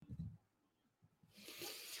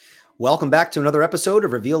Welcome back to another episode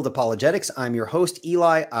of Revealed Apologetics. I'm your host,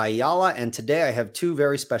 Eli Ayala, and today I have two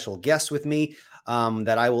very special guests with me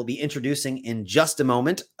that I will be introducing in just a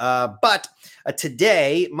moment. But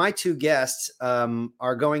today, my two guests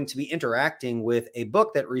are going to be interacting with a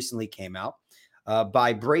book that recently came out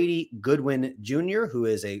by Brady Goodwin Jr., who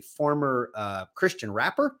is a former Christian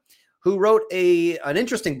rapper, who wrote an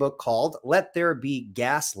interesting book called Let There Be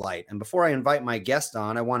Gaslight. And before I invite my guest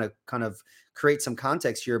on, I want to kind of create some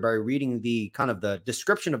context here by reading the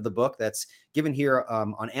description of the book that's given here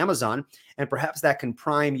on Amazon, and perhaps that can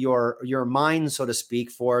prime your mind, so to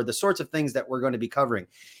speak, for the sorts of things that we're going to be covering.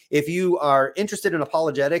 If you are interested in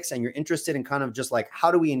apologetics and you're interested in kind of just like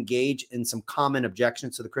how do we engage in some common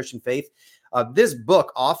objections to the Christian faith, this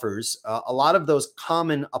book offers a lot of those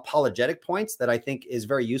common apologetic points that I think is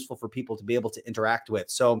very useful for people to be able to interact with.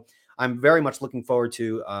 So I'm very much looking forward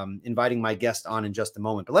to inviting my guest on in just a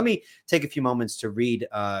moment. But let me take a few moments to read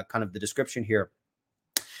kind of the description here.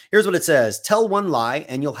 Here's what it says. Tell one lie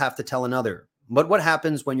and you'll have to tell another. But what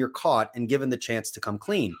happens when you're caught and given the chance to come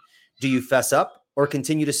clean? Do you fess up or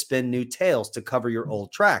continue to spin new tales to cover your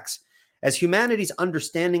old tracks? As humanity's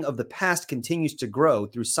understanding of the past continues to grow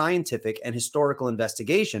through scientific and historical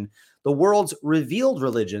investigation, the world's revealed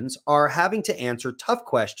religions are having to answer tough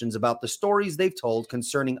questions about the stories they've told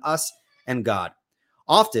concerning us and God.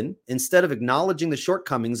 Often, instead of acknowledging the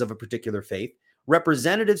shortcomings of a particular faith,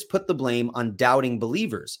 representatives put the blame on doubting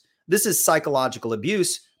believers. This is psychological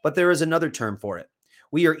abuse, but there is another term for it.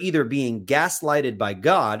 We are either being gaslighted by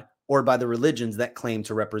God or by the religions that claim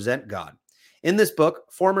to represent God. In this book,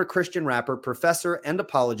 former Christian rapper, professor, and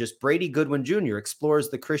apologist Brady Goodwin Jr. explores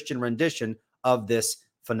the Christian rendition of this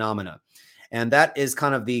phenomena. And that is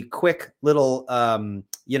kind of the quick little,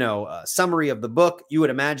 summary of the book. You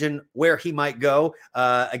would imagine where he might go.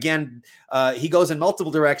 He goes in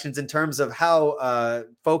multiple directions in terms of how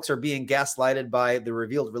folks are being gaslighted by the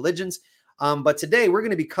revealed religions. But today we're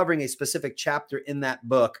going to be covering a specific chapter in that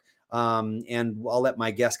book. And I'll let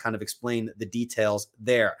my guest kind of explain the details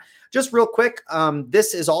there. Just real quick,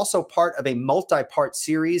 this is also part of a multi-part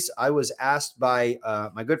series. I was asked by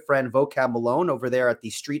my good friend Vocab Malone over there at the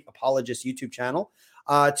Street Apologist YouTube channel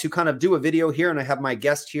to kind of do a video here. And I have my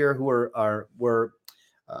guests here who were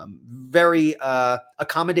very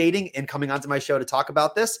accommodating in coming onto my show to talk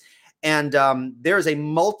about this. And there's a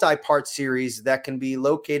multi-part series that can be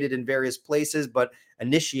located in various places, but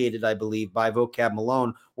initiated, I believe, by Vocab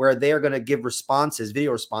Malone, where they are going to give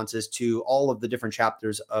video responses to all of the different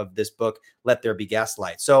chapters of this book, Let There Be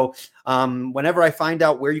Gaslight. So whenever I find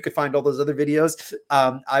out where you could find all those other videos,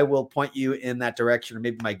 I will point you in that direction, or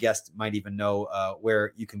maybe my guest might even know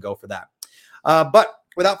where you can go for that. But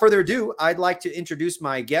without further ado, I'd like to introduce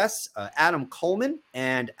my guests, Adam Coleman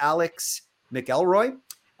and Alex McElroy.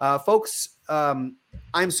 Folks,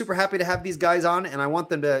 I'm super happy to have these guys on, and I want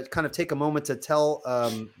them to kind of take a moment to tell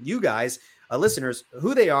you guys, listeners,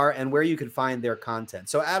 who they are and where you can find their content.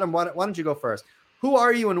 So, Adam, why don't you go first? Who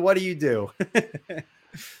are you and what do you do?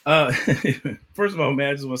 First of all, man,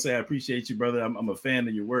 I just want to say I appreciate you, brother. I'm a fan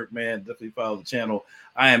of your work, man. Definitely follow the channel.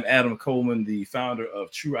 I am Adam Coleman, the founder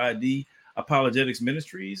of True ID Apologetics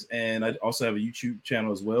Ministries, and I also have a YouTube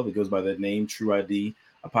channel as well that goes by that name, True ID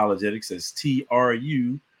Apologetics. That's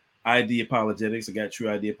TRU ID Apologetics. I got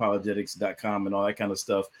TrueIDApologetics.com and all that kind of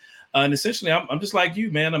stuff. And essentially, I'm just like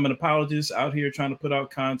you, man. I'm an apologist out here trying to put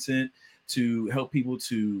out content to help people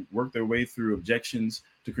to work their way through objections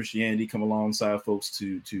to Christianity, come alongside folks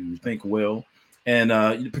to think well, and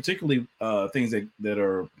particularly things that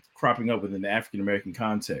are cropping up within the African American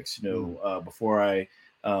context. Before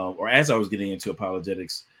as I was getting into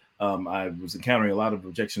apologetics, I was encountering a lot of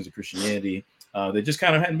objections to Christianity. They just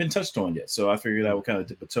kind of hadn't been touched on yet. So I figured I would kind of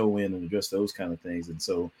dip a toe in and address those kind of things. And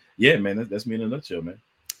so, yeah, man, that's me in a nutshell, man.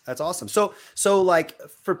 That's awesome. So like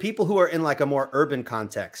for people who are in like a more urban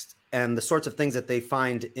context and the sorts of things that they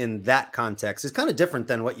find in that context is kind of different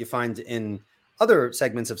than what you find in other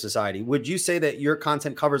segments of society. Would you say that your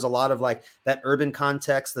content covers a lot of like that urban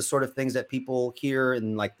context, the sort of things that people hear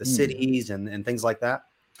in like the cities and things like that?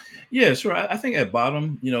 Yeah, sure. I think at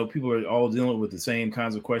bottom, people are all dealing with the same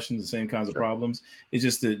kinds of questions, the same kinds of problems. It's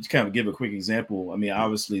just to kind of give a quick example. I mean,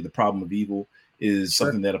 obviously, the problem of evil is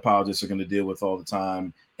something that apologists are going to deal with all the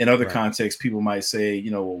time. In other contexts, people might say,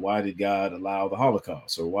 well, why did God allow the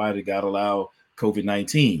Holocaust? Or why did God allow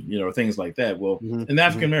COVID-19? Things like that. Well, in the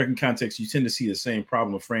African American context, you tend to see the same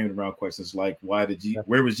problem framed around questions like,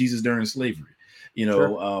 where was Jesus during slavery?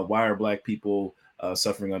 Why are Black people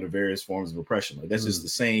suffering under various forms of oppression? Like that's just the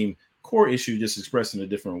same core issue, just expressed in a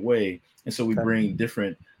different way. And so we bring a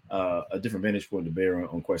different vantage point to bear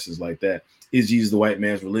on questions like that. Is Jesus the white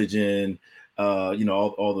man's religion?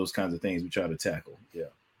 all those kinds of things we try to tackle. Yeah.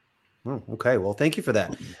 Oh, okay. Well, thank you for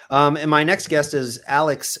that. And my next guest is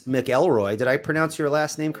Alex McElroy. Did I pronounce your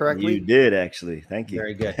last name correctly? You did, actually. Thank you.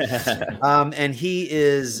 Very good. And he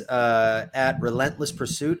is at Relentless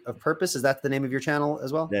Pursuit of Purpose. Is that the name of your channel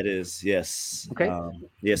as well? That is, yes. Okay.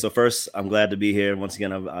 Yeah. So first, I'm glad to be here. Once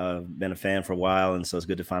again, I've been a fan for a while, and so it's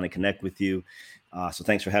good to finally connect with you. So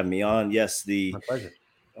thanks for having me on. Yes, My pleasure.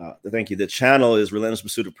 Thank you. The channel is Relentless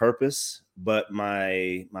Pursuit of Purpose, but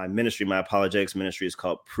my ministry, my apologetics ministry, is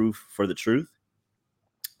called Proof for the Truth.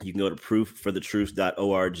 You can go to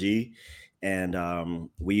proofforthetruth.org, and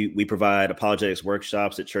we provide apologetics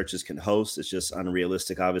workshops that churches can host. It's just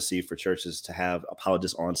unrealistic, obviously, for churches to have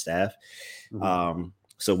apologists on staff. Mm-hmm.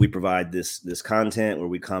 So we provide this content where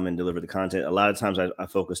we come and deliver the content. A lot of times I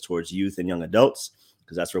focus towards youth and young adults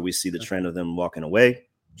because that's where we see the trend of them walking away.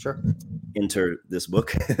 Sure. Enter this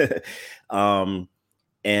book.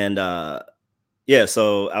 Yeah,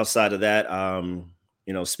 so outside of that,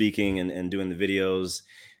 speaking and doing the videos,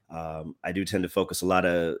 I do tend to focus a lot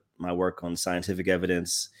of my work on scientific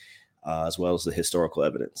evidence, as well as the historical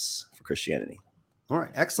evidence for Christianity. All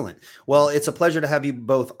right. Excellent. Well, it's a pleasure to have you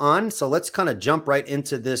both on. So let's kind of jump right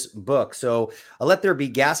into this book. So Let There Be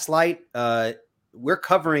Gaslight. We're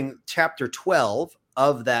covering chapter 12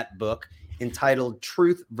 of that book, entitled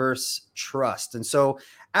Truth versus Trust. And so,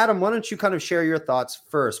 Adam, why don't you kind of share your thoughts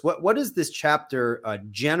first? What is this chapter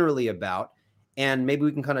generally about? And maybe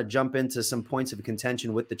we can kind of jump into some points of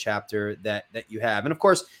contention with the chapter that you have. And of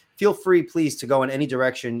course, feel free, please, to go in any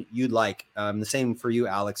direction you'd like. The same for you,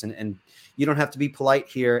 Alex. And you don't have to be polite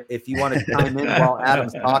here. If you want to chime in while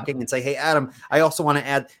Adam's talking and say, hey, Adam, I also want to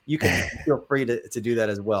add, you can feel free to do that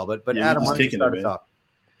as well. But yeah, Adam, why don't you start us off?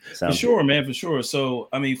 For sure, man, for sure. So,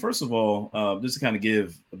 I mean, first of all, just to kind of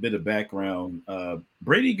give a bit of background,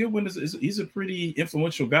 Brady Goodwin he's a pretty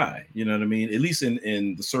influential guy. You know what I mean? At least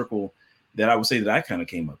in the circle that I would say that I kind of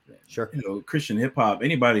came up in. Sure. Christian hip hop.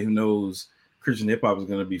 Anybody who knows Christian hip hop is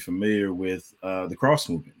going to be familiar with the cross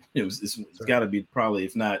movement. It's got to be probably,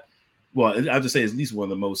 if not, well, I'll just say it's at least one of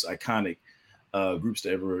the most iconic groups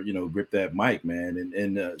to ever, grip that mic, man.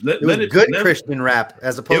 And it was good Christian rap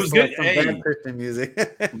as opposed to like some bad Christian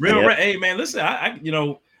music. Real rap. Hey, man, listen, I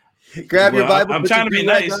grab your Bible. I'm trying to be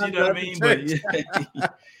nice, you know what I mean?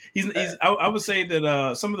 But I would say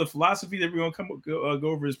that some of the philosophy that we're gonna go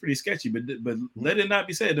over is pretty sketchy. But let it not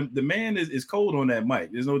be said, the man is cold on that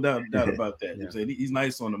mic. There's no doubt about that. Yeah. He's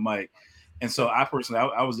nice on the mic, and so I personally,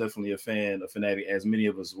 I was definitely a fanatic, as many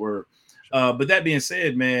of us were. But that being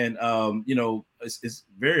said, man, it's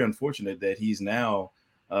very unfortunate that he's now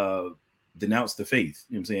denounced the faith,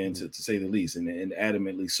 you know what I'm saying, to say the least, and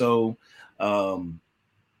adamantly so,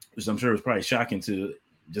 which I'm sure was probably shocking to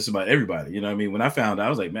just about everybody. You know what I mean? When I found out, I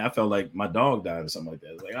was like, man, I felt like my dog died or something like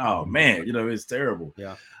that. It's like, oh man, it's terrible.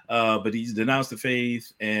 Yeah. But he's denounced the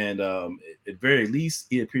faith, and at very least,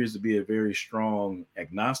 he appears to be a very strong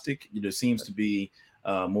agnostic. Seems to be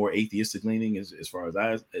more atheistic leaning as far as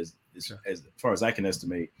far as I can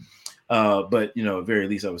estimate. But at very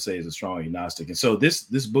least, I would say is a strong agnostic. And so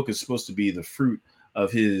this book is supposed to be the fruit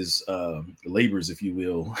of his labors, if you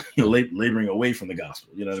will, laboring away from the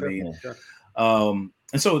gospel. You know what I mean? Sure.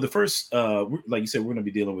 And so the first, like you said, we're going to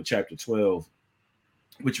be dealing with chapter 12,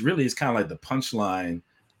 which really is kind of like the punchline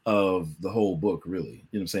of the whole book, really.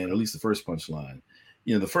 You know what I'm saying? At least the first punchline.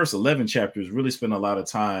 The first 11 chapters really spend a lot of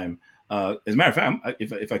time. As a matter of fact,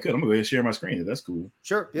 if I could, I'm gonna go ahead and share my screen. If that's cool.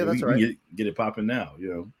 Sure. Yeah, that's right. Get it popping now.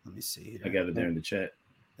 Let me see. I got it there in the chat.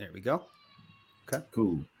 There we go. Okay.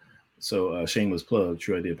 Cool. So shameless plug,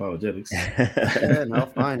 True ID Apologetics. Yeah, no,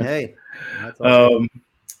 fine. Hey. That's awesome.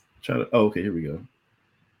 Okay, here we go.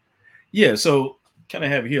 Yeah, so kind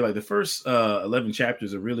of have it here. Like the first 11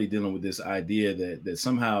 chapters are really dealing with this idea that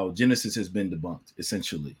somehow Genesis has been debunked,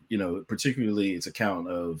 essentially. Particularly its account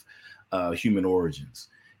of human origins.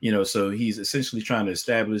 So he's essentially trying to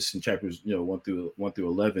establish in chapters 1 through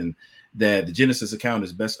 11 that the Genesis account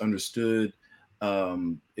is best understood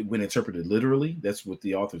when interpreted literally. That's what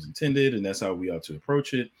the authors intended, and that's how we ought to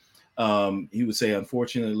approach it. He would say,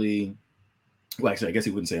 unfortunately, well, actually, I guess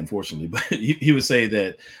he wouldn't say unfortunately, but he would say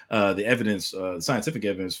that the evidence, scientific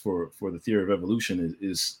evidence for the theory of evolution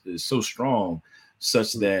is so strong,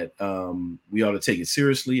 such that we ought to take it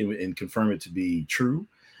seriously and confirm it to be true.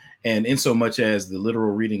 And in so much as the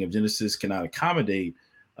literal reading of Genesis cannot accommodate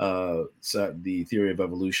the theory of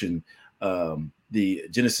evolution, the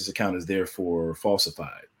Genesis account is therefore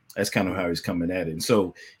falsified. That's kind of how he's coming at it. And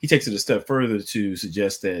so he takes it a step further to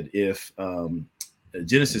suggest that if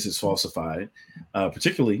Genesis is falsified,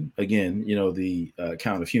 particularly, again, the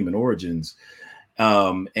account of human origins,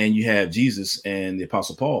 And you have Jesus and the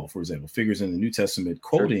Apostle Paul, for example, figures in the New Testament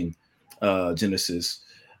quoting Genesis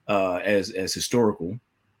as historical.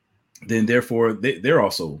 Then therefore they're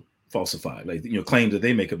also falsified, like, you know, claims that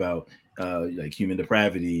they make about like human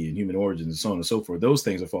depravity and human origins and so on and so forth. Those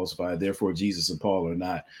things are falsified. Therefore, Jesus and Paul are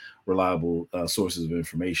not reliable sources of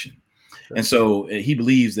information. Sure. And so he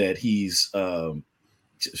believes that he's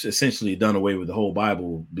essentially done away with the whole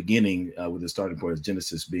Bible, beginning with the starting point of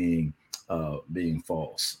Genesis being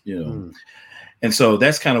false, you know. And so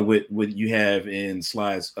that's kind of what you have in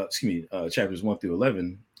slides, chapters 1 through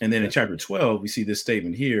 11. And then in chapter 12, we see this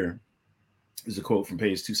statement here. There's a quote from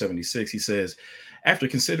page 276. He says, after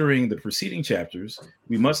considering the preceding chapters,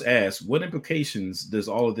 we must ask, what implications does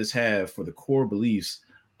all of this have for the core beliefs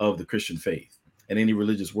of the Christian faith and any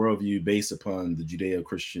religious worldview based upon the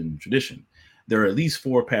Judeo-Christian tradition? There are at least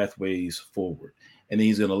 4 pathways forward. And then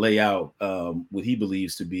he's going to lay out what he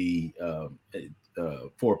believes to be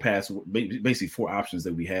 4 paths, basically 4 options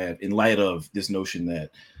that we have in light of this notion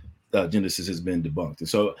that Genesis has been debunked. And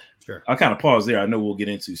so I'll kind of pause there. I know we'll get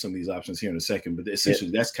into some of these options here in a second, but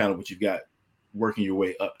essentially that's kind of what you've got working your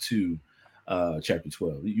way up to chapter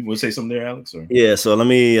 12. You want to say something there, Alex? Or? Yeah. So let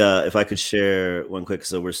me, if I could share one quick,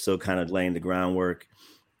 so we're still kind of laying the groundwork.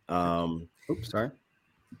 Sorry.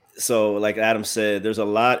 So like Adam said, there's a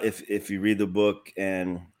lot, if you read the book,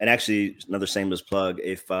 and actually another shameless plug,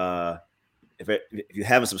 if you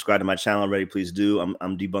haven't subscribed to my channel already, please do.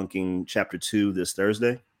 I'm debunking chapter 2 this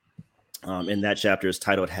Thursday. In that chapter is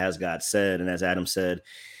titled Has God Said? And as Adam said,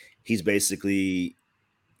 he's basically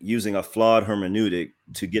using a flawed hermeneutic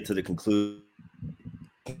to get to the conclusion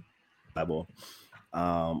Bible,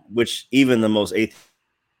 which even the most atheist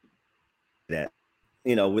that,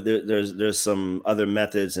 you know, there's some other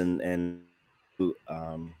methods and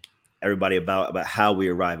everybody about how we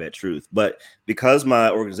arrive at truth. But because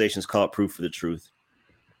my organization is called Proof for the Truth,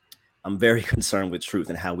 I'm very concerned with truth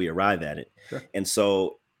and how we arrive at it. Sure. And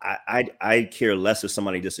so I care less if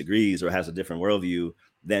somebody disagrees or has a different worldview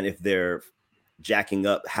than if they're jacking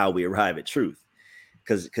up how we arrive at truth,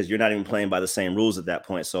 because you're not even playing by the same rules at that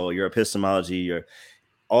point. So your epistemology,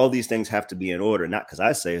 all these things have to be in order, not because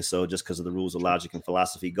I say so, just because of the rules of logic and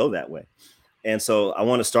philosophy go that way. And so I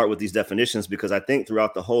want to start with these definitions, because I think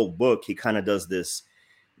throughout the whole book, he kind of does this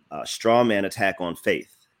straw man attack on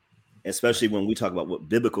faith, especially when we talk about what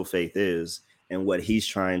biblical faith is and what he's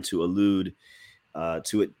trying to allude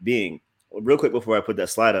to it being. Real quick before I put that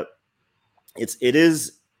slide up, it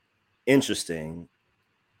is interesting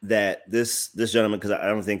that this gentleman, because I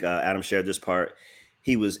don't think Adam shared this part,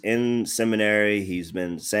 he was in seminary. He's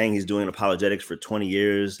been saying he's doing apologetics for 20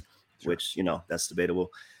 years, which, you know, that's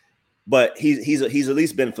debatable. But he's at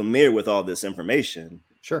least been familiar with all this information.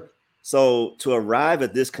 Sure. So to arrive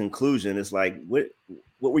at this conclusion, it's like, what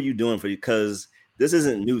were you doing for you? Because this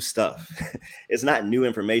isn't new stuff. It's not new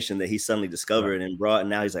information that he suddenly discovered and brought. And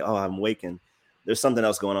now he's like, oh, I'm awakened. There's something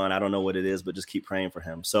else going on. I don't know what it is, but just keep praying for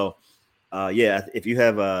him. So, yeah, if you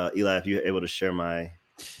have Eli, if you're able to share my.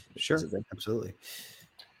 Sure. Absolutely.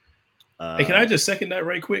 Hey, can I just second that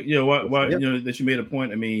right quick? You know, why you know that you made a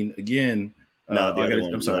point. I mean, again,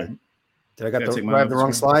 I'm sorry. Did I have the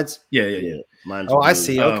wrong slides? Yeah. Mine's I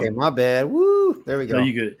see. Okay, my bad. Woo! There we go. No,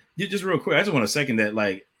 you good. Just real quick, I just want to second that.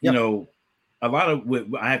 Like, you know, a lot of what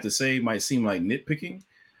I have to say might seem like nitpicking,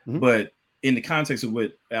 but in the context of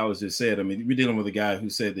what Alex just said, I mean, we're dealing with a guy who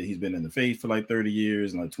said that he's been in the faith for like 30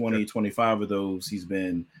 years, and like 25 of those he's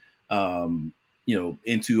been, you know,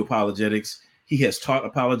 into apologetics. He has taught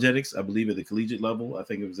apologetics, I believe, at the collegiate level. I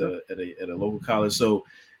think it was at a local college. So,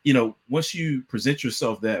 you know, once you present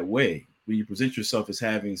yourself that way, when you present yourself as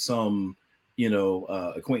having some, you know,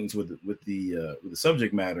 acquaintance with the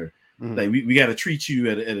subject matter, like we got to treat you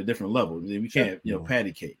at a different level. I mean, we can't, you know,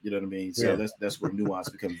 patty cake. You know what I mean? So that's where nuance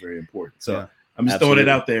becomes very important. So I'm just throwing it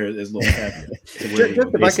out there as a little caveat.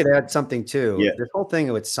 If I could add something too, this whole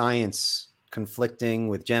thing with science conflicting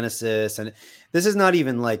with Genesis, and this is not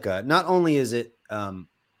even like not only is it kind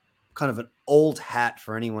of an old hat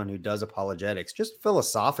for anyone who does apologetics, just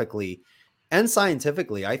philosophically and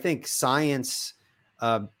scientifically. I think science,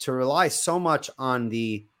 to rely so much on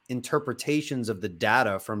the interpretations of the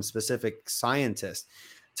data from specific scientists,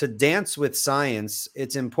 to dance with science,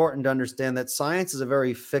 it's important to understand that science is a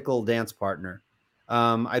very fickle dance partner.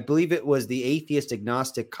 I believe it was the atheist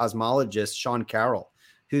agnostic cosmologist Sean Carroll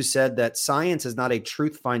who said that science is not a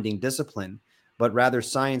truth-finding discipline, but rather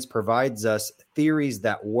science provides us theories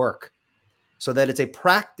that work, so that it's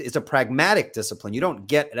a pragmatic discipline. You don't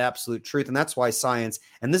get an absolute truth, and that's why science,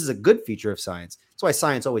 and this is a good feature of science, that's why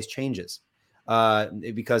science always changes,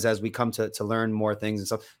 because as we come to learn more things and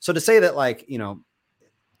stuff. So to say that, like, you know,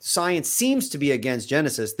 science seems to be against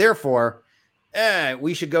Genesis. Therefore,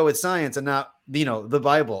 we should go with science and not, the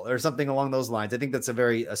Bible or something along those lines. I think that's a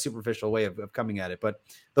very superficial way of coming at it, but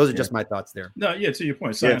those are just my thoughts there. No, yeah, to your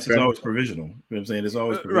point, science is always provisional. You know what I'm saying? It's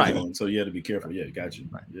always provisional, and so you have to be careful. Yeah, got you.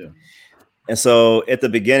 Right. Yeah. And so at the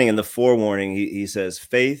beginning, in the forewarning, he says,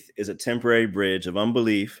 faith is a temporary bridge of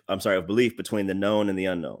belief between the known and the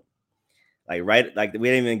unknown. We haven't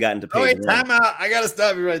even gotten to page one. Time out. I got to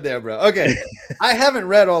stop you right there, bro. Okay. I haven't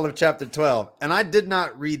read all of chapter 12, and I did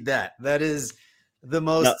not read that. That is the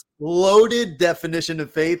most loaded definition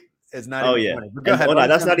of faith. It's not. Oh, yeah. Go ahead. No,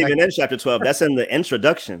 that's not even in chapter 12. That's in the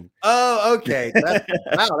introduction. Oh, okay.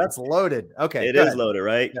 Wow, that's loaded. Okay. It is loaded,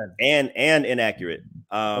 right? And inaccurate.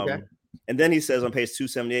 Okay. And then he says on page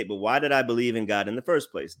 278, but why did I believe in God in the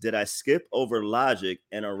first place? Did I skip over logic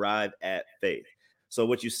and arrive at faith? So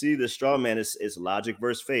what you see, the straw man is logic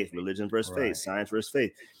versus faith, religion versus faith, science versus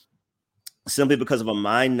faith, simply because of a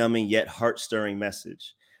mind-numbing yet heart-stirring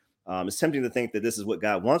message. It's tempting to think that this is what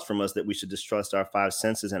God wants from us, that we should distrust our five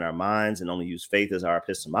senses and our minds and only use faith as our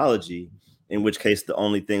epistemology, in which case the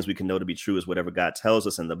only things we can know to be true is whatever God tells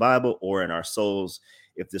us in the Bible or in our souls,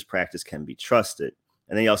 if this practice can be trusted.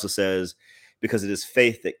 And then he also says, because it is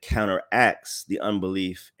faith that counteracts the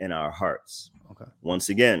unbelief in our hearts. Okay. Once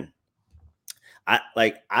again,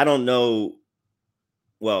 I don't know.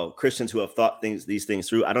 Well, Christians who have thought these things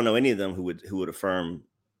through, I don't know any of them who would affirm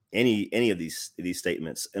any of these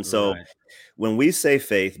statements. And so when we say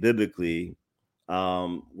faith biblically,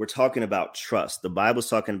 we're talking about trust. The Bible's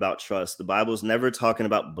talking about trust. The Bible's never talking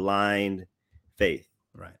about blind faith.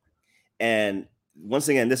 Right. And once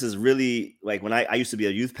again, this is really like when I used to be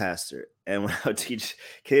a youth pastor, and when I would teach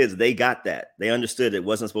kids, they got that. They understood it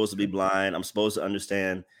wasn't supposed to be blind. I'm supposed to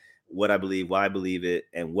understand what I believe, why I believe it,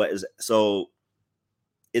 and what is. So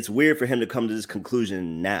it's weird for him to come to this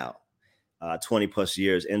conclusion now, 20 plus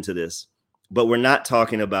years into this, but we're not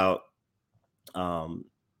talking about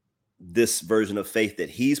this version of faith that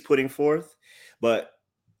he's putting forth, but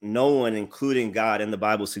no one, including God in the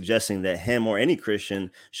Bible, suggesting that him or any Christian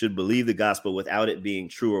should believe the gospel without it being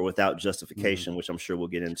true or without justification, which I'm sure we'll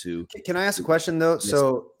get into. Can I ask a question, though? Yes.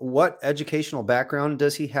 So what educational background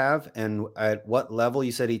does he have, and at what level?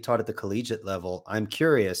 You said he taught at the collegiate level. I'm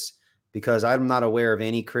curious because I'm not aware of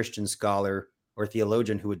any Christian scholar or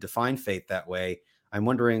theologian who would define faith that way. I'm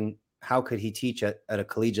wondering, how could he teach at a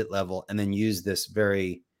collegiate level and then use this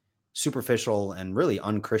very superficial and really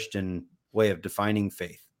unchristian way of defining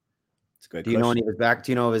faith? Do you know any of his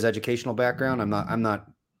Do you know of his educational background? I'm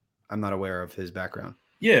not aware of his background.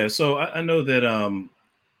 Yeah, so I know that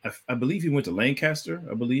I believe he went to Lancaster.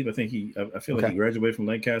 I feel like he graduated from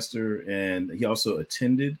Lancaster, and he also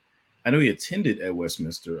attended. I know he attended at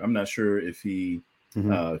Westminster. I'm not sure if he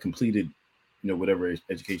completed, whatever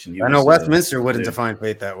education he. I know Westminster wouldn't define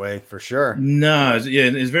faith that way for sure. No,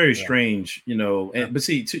 it's very strange, but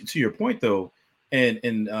see, to your point though.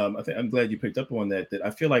 And I think I'm glad you picked up on that I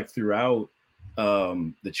feel like throughout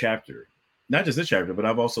the chapter, not just this chapter, but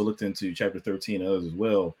I've also looked into chapter 13 and others as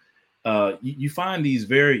well. You find these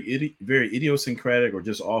very idiosyncratic or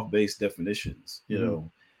just off-base definitions, you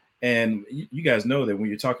know, and you guys know that when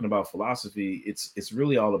you're talking about philosophy, it's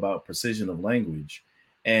really all about precision of language.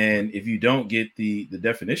 And if you don't get the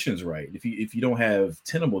definitions right, if you don't have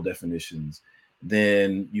tenable definitions,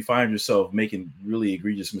 then you find yourself making really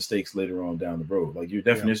egregious mistakes later on down the road. Like your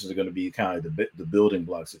definitions are going to be kind of the building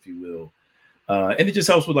blocks, if you will. And it just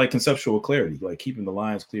helps with like conceptual clarity, like keeping the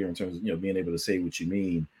lines clear in terms of, being able to say what you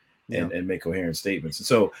mean and make coherent statements. And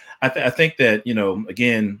so I think that,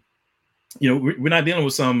 again, we're not dealing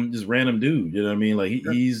with some just random dude, you know what I mean? Like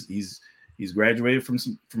he's graduated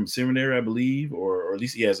from seminary, I believe, or at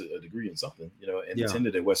least he has a degree in something, and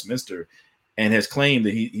attended at Westminster. And has claimed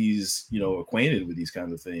that he's acquainted with these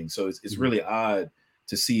kinds of things. So it's really odd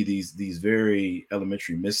to see these very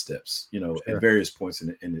elementary missteps, at various points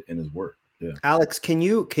in his work. Yeah. Alex, can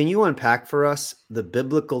you unpack for us the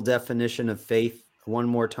biblical definition of faith one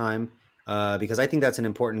more time? Because I think that's an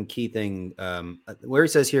important key thing. Where he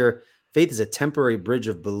says here, faith is a temporary bridge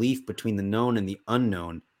of belief between the known and the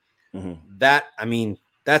unknown.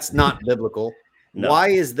 That's not biblical. No. Why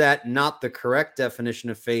is that not the correct definition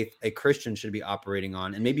of faith a Christian should be operating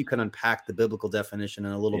on? And maybe you can unpack the biblical definition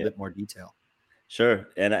in a little bit more detail. Sure.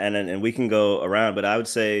 And we can go around, but I would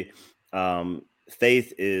say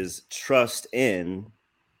faith is trust in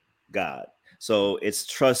God. So it's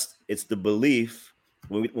trust. It's the belief.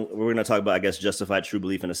 We're going to talk about, I guess, justified true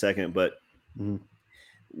belief in a second, but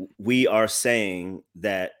we are saying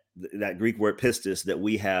that Greek word pistis, that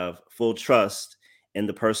we have full trust in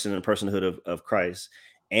the person and personhood of Christ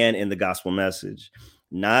and in the gospel message,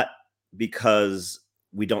 not because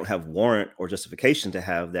we don't have warrant or justification to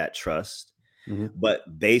have that trust. Mm-hmm.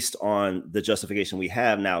 But based on the justification we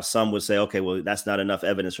have now, some would say, okay, well, that's not enough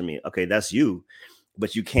evidence for me. Okay, that's you.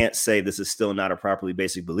 But you can't say this is still not a properly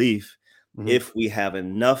basic belief if we have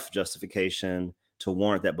enough justification to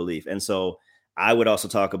warrant that belief. And so I would also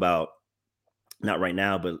talk about, not right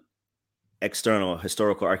now, but external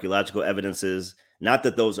historical archaeological evidences, not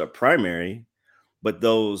that those are primary, but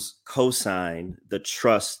those co-sign the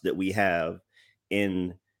trust that we have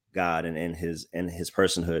in God and in his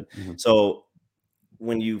personhood. So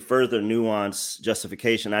when you further nuance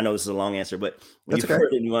justification, I know this is a long answer, but when you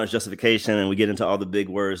further nuance justification and we get into all the big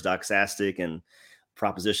words, doxastic and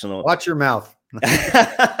propositional. Watch your mouth.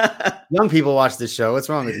 Young people watch this show. What's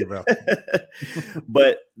wrong with you, bro?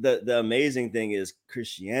 But the amazing thing is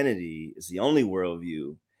Christianity is the only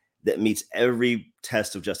worldview that meets every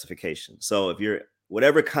test of justification. So if you're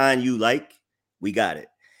whatever kind you like, we got it.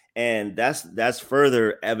 And that's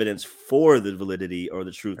further evidence for the validity or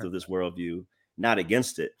the truth of this worldview, not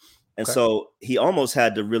against it. And so he almost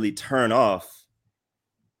had to really turn off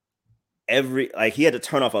he had to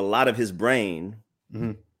turn off a lot of his brain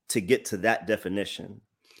to get to that definition,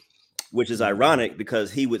 which is ironic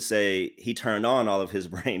because he would say he turned on all of his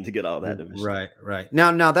brain to get all that definition. Right.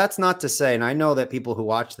 Now that's not to say, and I know that people who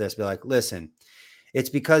watch this be like, listen, it's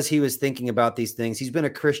because he was thinking about these things. He's been a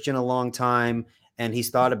Christian a long time and he's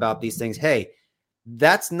thought about these things. Hey,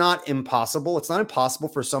 that's not impossible. It's not impossible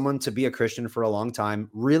for someone to be a Christian for a long time,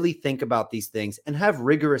 really think about these things and have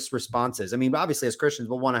rigorous responses. I mean, obviously as Christians,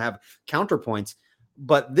 we'll want to have counterpoints,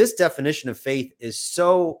 but this definition of faith is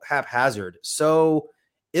so haphazard, so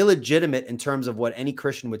illegitimate in terms of what any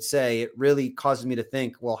Christian would say. It really causes me to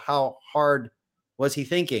think, well, how hard was he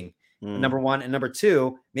thinking? Number one. And number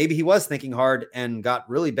two, maybe he was thinking hard and got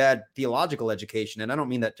really bad theological education. And I don't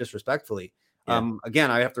mean that disrespectfully. Yeah. Again,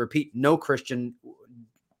 I have to repeat, no Christian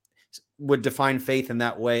would define faith in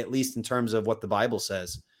that way, at least in terms of what the Bible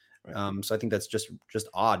says. Right. So I think that's just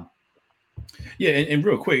odd. Yeah. And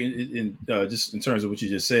real quick, just in terms of what you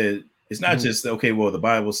just said, it's not just, okay, well, the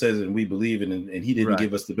Bible says it and we believe it, and he didn't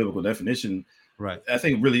give us the biblical definition. Right. I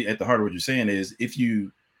think really at the heart of what you're saying is if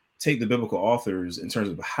you take the biblical authors in terms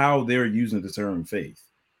of how they're using the term faith,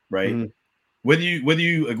 right? Whether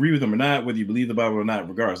you agree with them or not, whether you believe the Bible or not,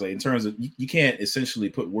 regardless, like in terms of you can't essentially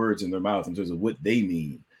put words in their mouth in terms of what they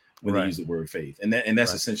mean when they use the word faith, and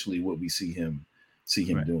that's essentially what we see him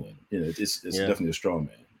doing. You know, it's definitely a strong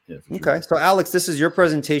man. Yeah, okay. Sure. So Alex, this is your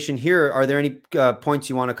presentation here. Are there any points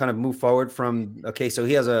you want to kind of move forward from? Okay. So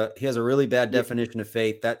he has a really bad definition of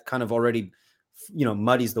faith that kind of already,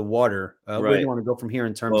 muddies the water. Where do you want to go from here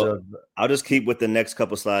in terms of? I'll just keep with the next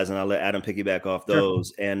couple slides and I'll let Adam piggyback off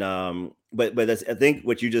those. Sure. And, but that's, I think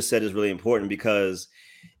what you just said is really important because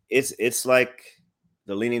it's like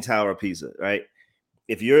the Leaning Tower of Pisa, right?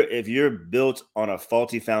 If you're built on a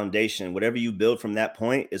faulty foundation, whatever you build from that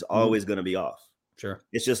point is always going to be off. Sure.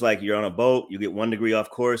 It's just like you're on a boat, you get 1 degree off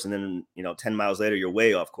course, and then 10 miles later you're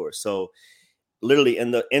way off course. So literally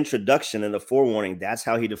in the introduction and the forewarning, that's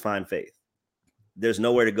how he defined faith. There's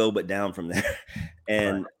nowhere to go but down from there.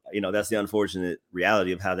 And that's the unfortunate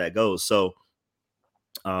reality of how that goes. So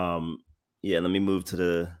let me move to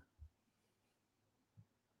the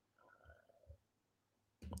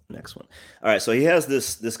next one. All right, so he has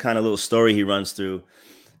this kind of little story he runs through.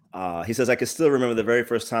 He says, I can still remember the very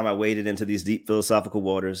first time I waded into these deep philosophical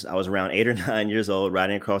waters. I was around 8 or 9 years old,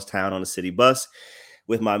 riding across town on a city bus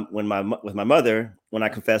with my mother. When I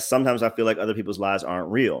confess, sometimes I feel like other people's lives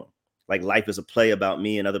aren't real. Like life is a play about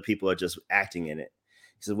me and other people are just acting in it.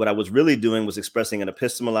 He said, what I was really doing was expressing an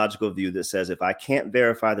epistemological view that says, if I can't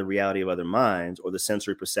verify the reality of other minds or the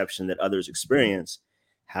sensory perception that others experience,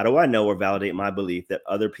 how do I know or validate my belief that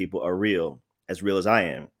other people are real as I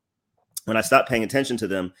am? When I stop paying attention to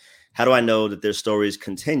them, how do I know that their stories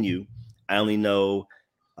continue? I only know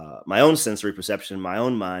my own sensory perception, my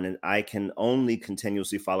own mind, and I can only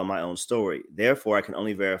continuously follow my own story. Therefore, I can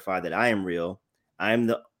only verify that I am real. I am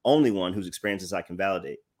the only one whose experiences I can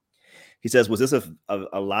validate. He says, was this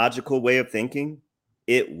a logical way of thinking?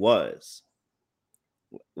 It was.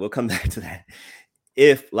 We'll come back to that.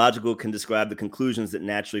 If logical can describe the conclusions that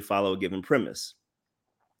naturally follow a given premise.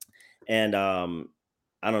 And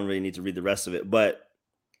I don't really need to read the rest of it, but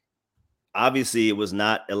obviously it was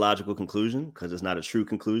not a logical conclusion because it's not a true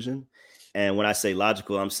conclusion. And when I say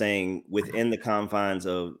logical, I'm saying within the confines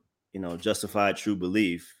of, justified true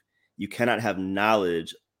belief, you cannot have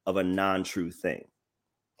knowledge of a non-true thing.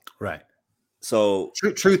 Right. So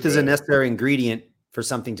truth is a necessary ingredient for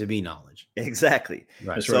something to be knowledge. Exactly.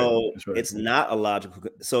 Right. So it's not a logical.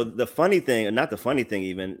 So the funny thing, not the funny thing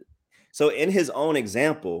even, so in his own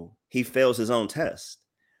example, he fails his own test.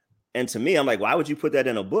 And to me, I'm like, why would you put that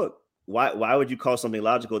in a book? Why would you call something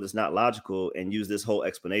logical that's not logical and use this whole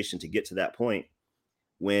explanation to get to that point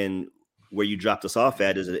when where you dropped us off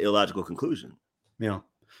at is an illogical conclusion? Yeah.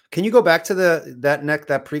 Can you go back to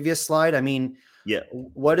that previous slide? I mean, yeah,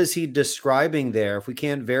 what is he describing there? If we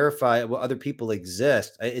can't verify what other people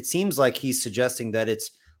exist, it seems like he's suggesting that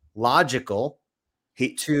it's logical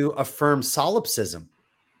to affirm solipsism.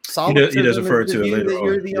 Solipsism he does refer to it later that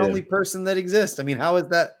you're the only person that exists. I mean, how is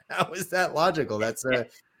that logical? That's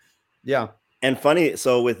yeah. And funny,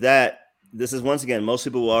 so with that, this is once again, most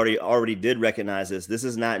people already did recognize this. This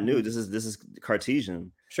is not new. This is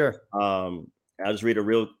Cartesian. Sure. I'll just read a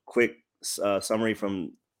real quick summary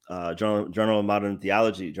from Journal of Modern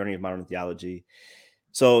Theology, Journey of Modern Theology.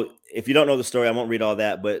 So if you don't know the story, I won't read all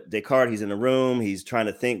that, but Descartes, he's in a room, he's trying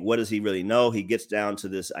to think, what does he really know? He gets down to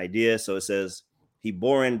this idea. So it says, he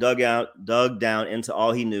dug down into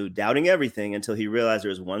all he knew, doubting everything until he realized there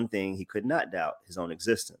was one thing he could not doubt, his own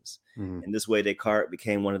existence. Mm-hmm. In this way, Descartes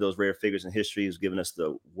became one of those rare figures in history who's given us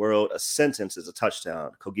the world a sentence as a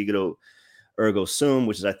touchdown, cogito ergo sum,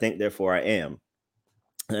 which is I think, therefore I am.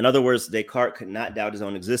 In other words, Descartes could not doubt his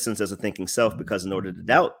own existence as a thinking self because in order to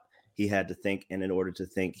doubt, he had to think, and in order to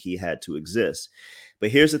think, he had to exist.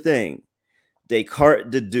 But here's the thing. Descartes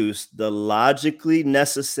deduced the logically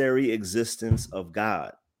necessary existence of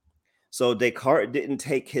God. So Descartes didn't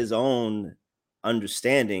take his own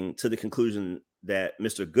understanding to the conclusion that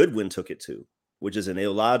Mr. Goodwin took it to, which is an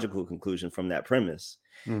illogical conclusion from that premise,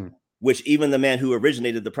 which even the man who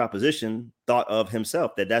originated the proposition thought of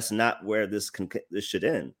himself, that that's not where this should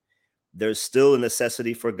end. There's still a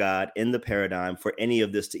necessity for God in the paradigm for any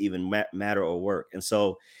of this to even matter or work. And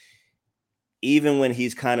so even when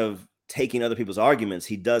he's kind of taking other people's arguments,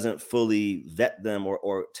 he doesn't fully vet them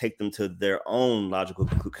or take them to their own logical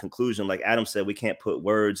conclusion. Like Adam said, we can't put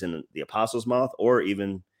words in the apostle's mouth or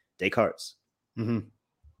even Descartes. Mm-hmm.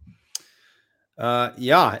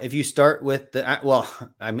 Yeah, if you start with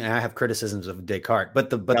I mean, I have criticisms of Descartes, but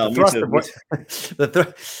the thrust of what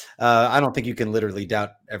I don't think you can literally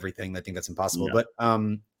doubt everything. I think that's impossible. No. But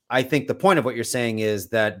I think the point of what you're saying is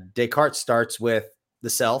that Descartes starts with the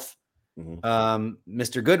self. Mm-hmm.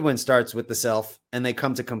 Mr. Goodwin starts with the self, and they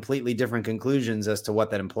come to completely different conclusions as to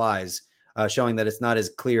what that implies, showing that it's not as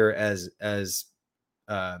clear as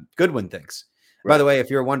Goodwin thinks. Right. By the way, if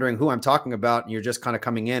you're wondering who I'm talking about and you're just kind of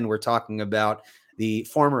coming in, we're talking about the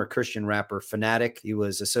former Christian rapper Fanatic. He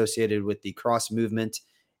was associated with the Cross movement,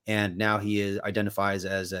 and now he identifies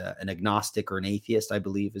as an agnostic or an atheist, I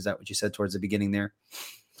believe. Is that what you said towards the beginning there?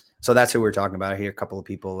 So that's who we're talking about here. A couple of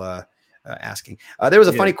people asking. There was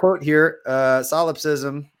a funny quote here.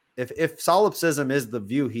 Solipsism. If solipsism is the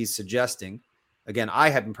view he's suggesting, again, I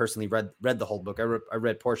haven't personally read the whole book. I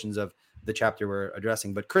read portions of the chapter we're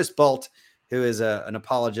addressing, but Chris Bolt, who is an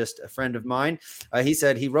apologist, a friend of mine, he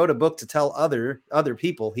said he wrote a book to tell other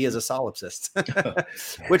people he is a solipsist,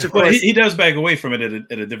 which of course he does back away from it at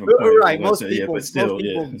a different point. Right, most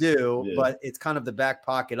people do, but it's kind of the back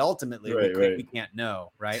pocket. Ultimately, we can't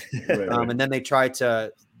know, right? And then they try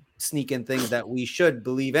to sneak in things that we should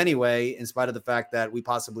believe anyway, in spite of the fact that we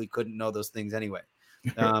possibly couldn't know those things anyway.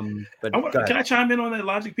 But can I chime in on that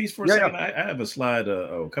logic piece for a second? I have a slide,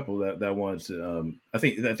 a couple that I wanted to, I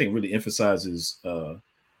think really emphasizes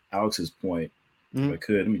Alex's point. If I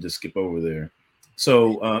could, let me just skip over there.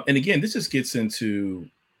 So, and again, this just gets into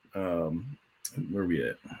where are we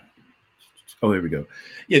at? Oh, here we go.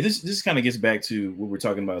 Yeah, this kind of gets back to what we're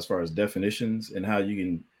talking about as far as definitions and how you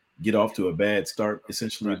can get off to a bad start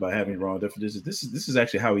essentially by having wrong definitions. This is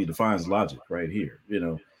actually how he defines logic right here.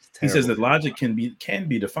 He says that logic can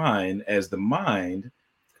be defined as the mind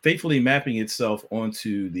faithfully mapping itself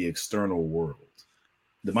onto the external world.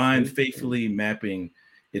 The mind faithfully mapping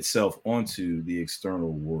itself onto the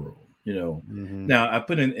external world. Now I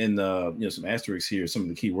put in some asterisks here, some of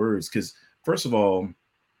the key words, because first of all,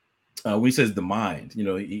 when he says the mind,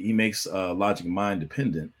 he makes logic mind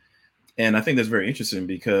dependent, and I think that's very interesting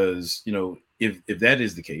because if that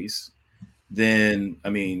is the case, then I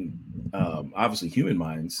mean, obviously human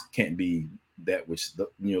minds can't be that which the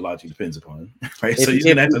logic depends upon, right? So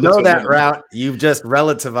you know that route, you've just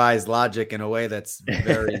relativized logic in a way that's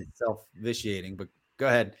very self-vitiating. But go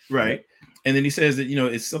ahead. Right, and then he says that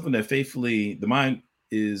it's something that the mind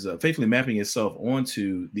is faithfully mapping itself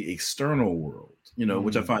onto the external world.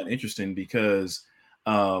 Which I find interesting because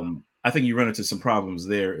I think you run into some problems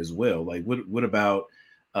there as well. Like, what about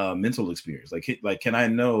mental experience? Like, can I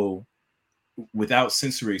know? Without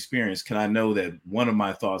sensory experience, can I know that one of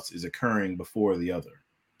my thoughts is occurring before the other,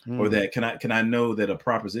 or that can I know that a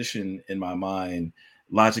proposition in my mind,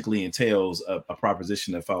 logically entails a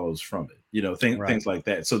proposition that follows from it. You know, things like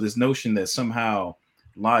that. So this notion that somehow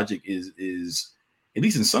logic is at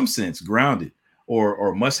least in some sense grounded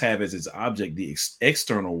or must have as its object the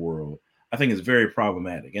external world, I think is very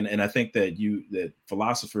problematic. And I think that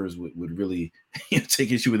philosophers would really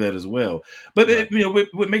take issue with that as well. But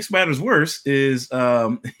what makes matters worse is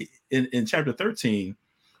in chapter 13,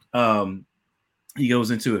 he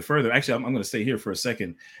goes into it further. Actually, I'm going to stay here for a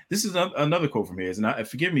second. This is another quote from his, and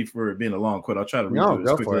forgive me for being a long quote. I'll try to read through it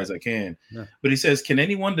as quickly as I can. Yeah. But he says, "Can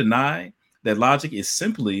anyone deny that logic is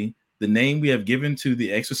simply the name we have given to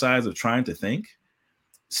the exercise of trying to think,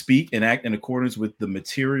 speak, and act in accordance with the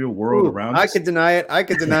material world around us?" I could deny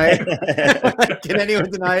it. Can anyone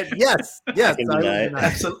deny it? Yes. I can deny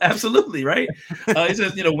it. Absolutely, right? He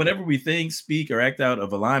says, whenever we think, speak, or act out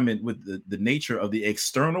of alignment with the nature of the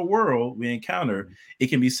external world we encounter, it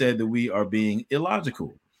can be said that we are being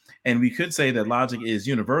illogical. And we could say that logic is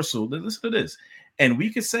universal. Listen to this. And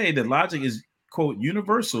we could say that logic is, quote,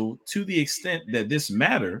 universal to the extent that this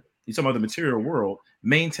matter, you're talking about the material world,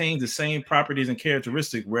 maintains the same properties and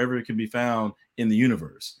characteristics wherever it can be found in the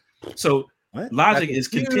universe. So logic is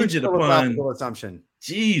contingent upon assumption.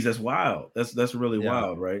 Geez, that's wild. That's really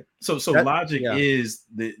wild, right? So logic is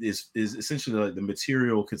essentially like the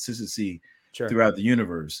material consistency throughout the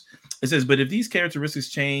universe. It says, but if these characteristics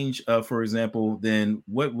change, for example, then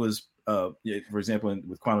what was for example,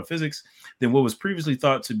 with quantum physics, then what was previously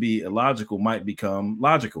thought to be illogical might become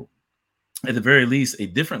logical. At the very least, a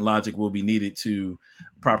different logic will be needed to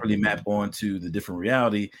properly map onto the different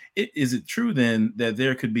reality. Is it true then that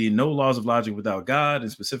there could be no laws of logic without God,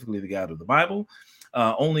 and specifically the God of the Bible?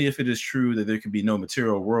 Only if it is true that there could be no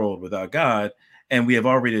material world without God. And we have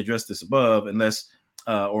already addressed this above, unless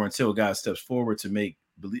or until God steps forward to make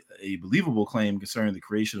a believable claim concerning the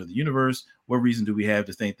creation of the universe, what reason do we have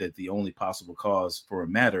to think that the only possible cause for a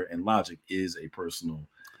matter and logic is a personal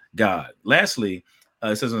God? Lastly,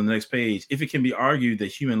 it says on the next page, if it can be argued that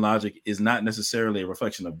human logic is not necessarily a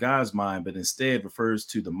reflection of God's mind, but instead refers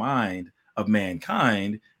to the mind of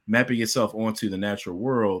mankind, mapping itself onto the natural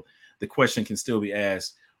world, the question can still be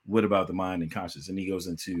asked, what about the mind and conscience? And he goes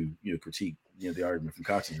into critique the argument from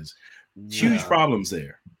consciousness. Huge problems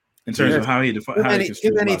there in terms of how he defines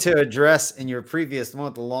too many to address in your previous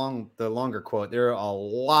one, the longer quote. There are a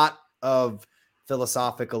lot of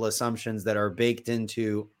philosophical assumptions that are baked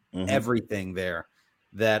into everything there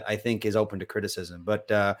that I think is open to criticism.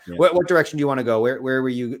 But what direction do you want to go? Where were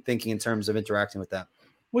you thinking in terms of interacting with that?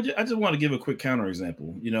 Well, I just want to give a quick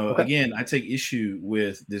counterexample. Again, I take issue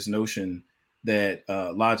with this notion that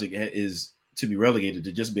logic is to be relegated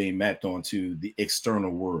to just being mapped onto the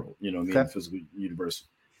external world, the physical universe,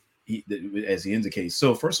 as he indicates.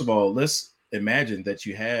 So first of all, let's imagine that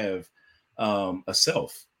you have a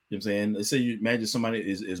self. You know what I'm saying? Let's say you imagine somebody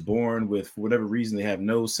is born with, for whatever reason, they have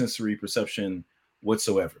no sensory perception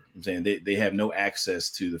whatsoever. I'm saying they have no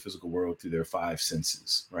access to the physical world through their five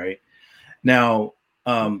senses, right? Now,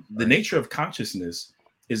 the nature of consciousness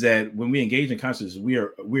is that when we engage in consciousness, we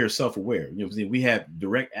are self-aware. We have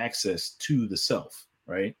direct access to the self,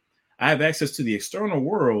 right? I have access to the external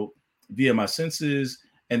world via my senses,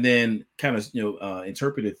 and then kind of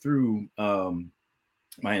interpret it through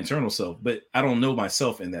my internal self. But I don't know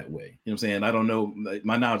myself in that way. You know what I'm saying? I don't know,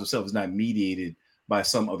 my knowledge of self is not mediated by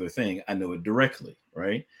some other thing. I know it directly,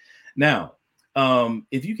 right? Now,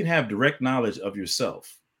 if you can have direct knowledge of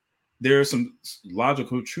yourself, there are some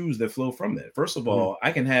logical truths that flow from that. First of all,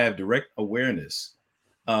 I can have direct awareness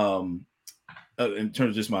in terms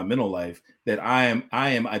of just my mental life that I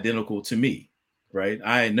am identical to me, right?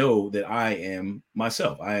 I know that I am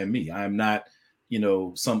myself. I am me. I am not,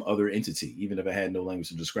 some other entity, even if I had no language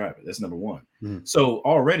to describe it. That's number one. So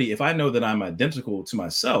already, if I know that I'm identical to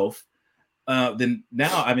myself, then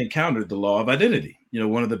now I've encountered the law of identity.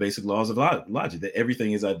 One of the basic laws of logic, that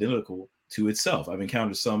everything is identical to itself. I've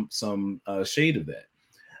encountered some shade of that.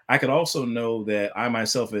 I could also know that I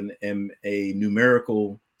myself am a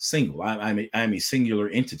numerical single. I'm a singular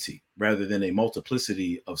entity rather than a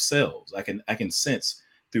multiplicity of cells. I can sense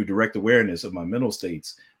through direct awareness of my mental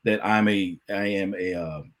states that I am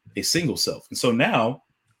a single self. And so now,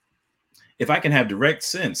 if I can have direct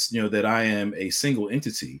sense, that I am a single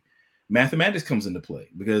entity, mathematics comes into play,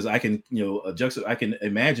 because I can, I can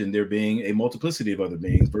imagine there being a multiplicity of other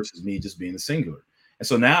beings versus me just being a singular. And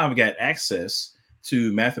so now I've got access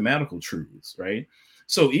to mathematical truths, right?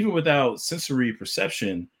 So even without sensory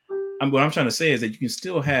perception, what I'm trying to say is that you can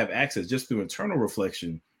still have access just through internal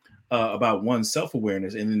reflection about one's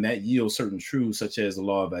self-awareness, and then that yields certain truths such as the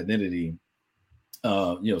law of identity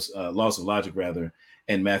laws of logic rather,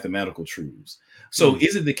 and mathematical truths. So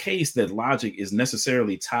is it the case that logic is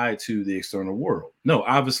necessarily tied to the external world? No,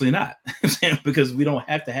 obviously not, because we don't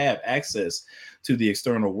have to have access to the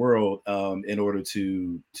external world in order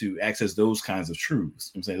to access those kinds of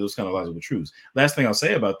truths. I'm saying those kind of logical truths. Last thing I'll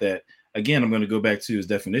say about that, again, I'm going to go back to his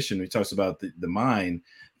definition. He talks about the mind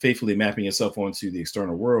faithfully mapping itself onto the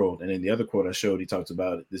external world. And in the other quote I showed, he talks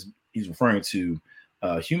about this. He's referring to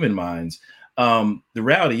human minds. The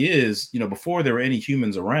reality is, before there were any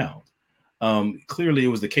humans around, clearly it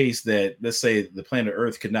was the case that, let's say, the planet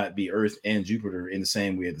Earth could not be Earth and Jupiter in the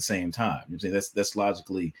same way at the same time. You know, that's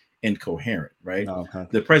logically incoherent, right? Oh, okay.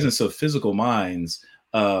 The presence of physical minds,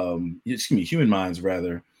 human minds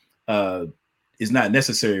rather, is not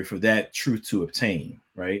necessary for that truth to obtain,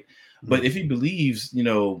 right? Mm-hmm. But if he believes,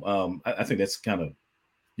 I think that's kind of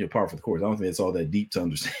par for the course. I don't think it's all that deep to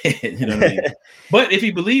understand. You know what I mean? But if he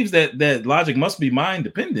believes that logic must be mind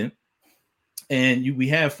dependent, and we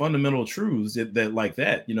have fundamental truths that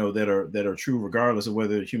that are true regardless of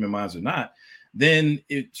whether human minds or not, then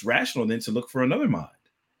it's rational then to look for another mind,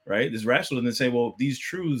 right? It's rational then to say, well, these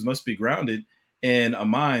truths must be grounded in a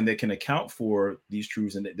mind that can account for these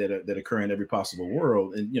truths and that occur in every possible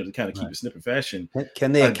world, and to kind of keep a snippet fashion.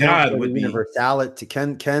 Can they account for the universality?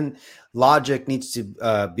 Can logic needs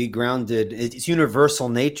to be grounded? Its universal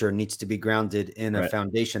nature needs to be grounded in a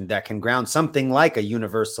foundation that can ground something like a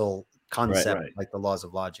universal concept, like the laws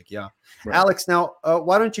of logic. Yeah, Alex. Now,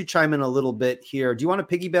 why don't you chime in a little bit here? Do you want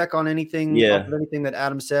to piggyback on anything that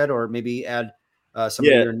Adam said, or maybe add some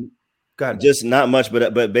of your? Go ahead. Just not much,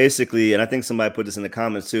 but basically, and I think somebody put this in the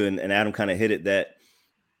comments too, and Adam kind of hit it, that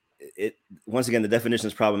it once again, the definition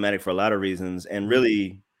is problematic for a lot of reasons, and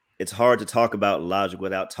really it's hard to talk about logic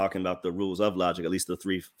without talking about the rules of logic, at least the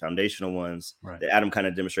three foundational ones that Adam kind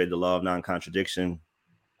of demonstrated: the law of non-contradiction.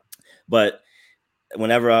 But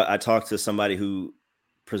whenever I talk to somebody who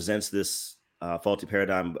presents this faulty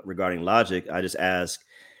paradigm regarding logic, I just ask,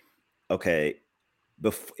 okay,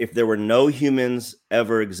 if there were no humans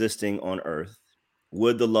ever existing on Earth,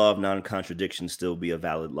 would the law of non-contradiction still be a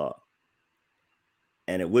valid law?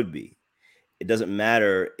 And it would be. It doesn't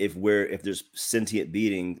matter if there's sentient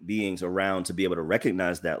beings around to be able to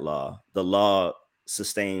recognize that law. The law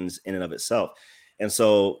sustains in and of itself. And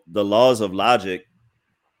so the laws of logic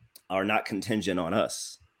are not contingent on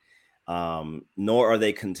us, nor are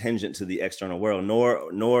they contingent to the external world,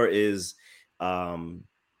 nor is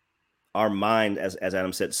our mind, as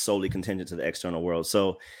Adam said, solely contingent to the external world.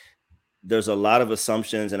 So there's a lot of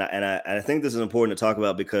assumptions, and I think this is important to talk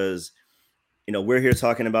about because, we're here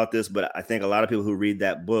talking about this, but I think a lot of people who read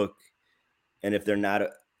that book, and if they're not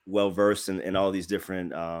well versed in all these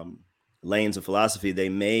different lanes of philosophy, they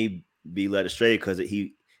may be led astray because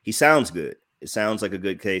he sounds good. It sounds like a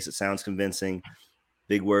good case. It sounds convincing,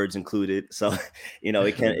 big words included. So,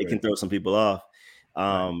 it can throw some people off.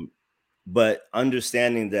 But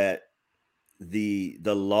understanding that the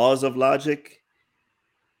laws of logic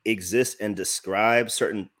exist and describe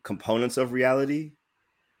certain components of reality,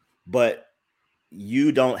 but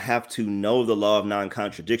you don't have to know the law of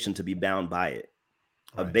non-contradiction to be bound by it.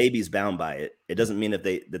 A baby's bound by it. It doesn't mean that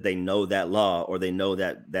they know that law or they know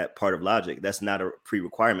that part of logic. That's not a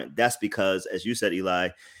pre-requirement. That's because, as you said, Eli,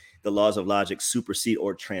 the laws of logic supersede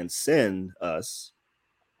or transcend us.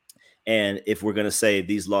 And if we're going to say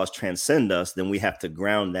these laws transcend us, then we have to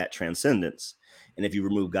ground that transcendence. And if you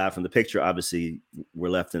remove God from the picture, obviously we're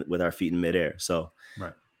left with our feet in midair. So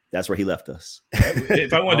that's where he left us.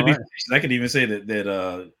 If I wanted to be, I could even say that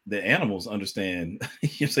the animals understand.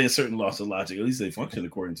 You're saying certain laws of logic, at least they function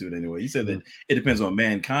according to it anyway. You said that it depends on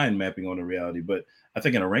mankind mapping on the reality, but I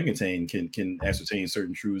think an orangutan can ascertain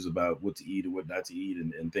certain truths about what to eat and what not to eat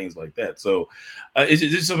and things like that. So it's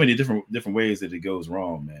just so many different ways that it goes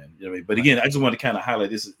wrong, man. You know what I mean? But again, I just want to kind of highlight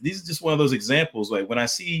this. These are just one of those examples. Like when I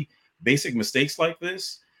see basic mistakes like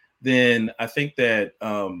this, then I think that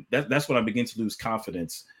that's when I begin to lose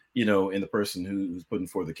confidence, in the person who's putting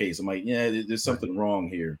forth the case. I'm like, there's something wrong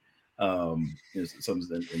here.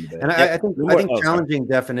 Something's in the bag. And I think challenging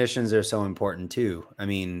definitions are so important too. I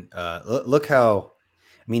mean, look how,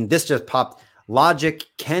 this just popped. Logic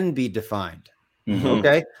can be defined. Mm-hmm.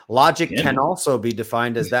 Okay. Logic can also be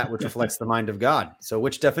defined as that which reflects the mind of God. So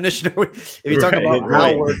which definition are we, if you talk about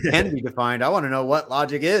how word can be defined, I want to know what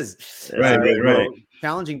logic is. Right.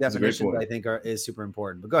 Challenging definitions, I think, is super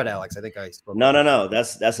important. But go ahead, Alex. I think I spoke. No.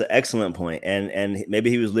 That's an excellent point. And maybe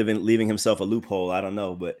he was leaving himself a loophole. I don't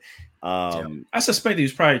know, but I suspect he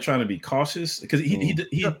was probably trying to be cautious because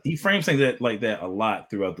he frames things like that a lot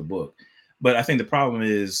throughout the book. But I think the problem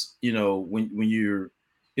is, when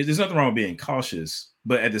there's nothing wrong with being cautious,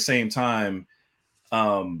 but at the same time,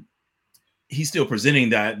 he's still presenting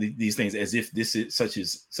these things as if this is such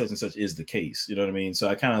and such is the case. You know what I mean? So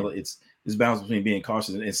I kind of it's balance between being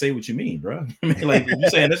cautious and say what you mean, bro. I mean, like if you're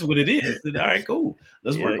saying that's what it is, then all right, cool.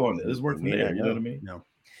 Let's work on it. Let's work from there. You know what I mean? No.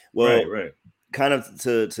 Well, right. Kind of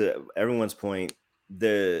to everyone's point,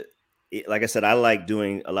 like I said, I like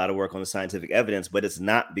doing a lot of work on the scientific evidence, but it's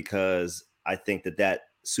not because I think that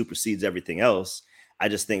supersedes everything else. I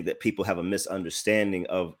just think that people have a misunderstanding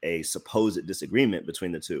of a supposed disagreement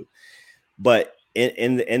between the two. But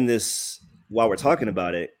in this, while we're talking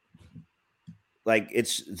about it, like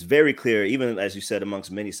it's very clear, even as you said, amongst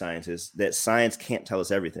many scientists, that science can't tell us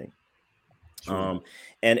everything. Sure.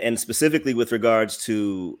 And specifically with regards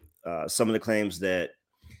to some of the claims that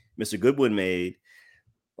Mr. Goodwin made,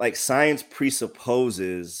 like science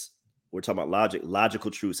presupposes, we're talking about logical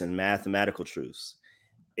truths and mathematical truths.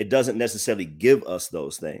 It doesn't necessarily give us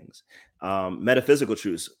those things. Metaphysical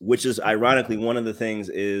truths, which is ironically one of the things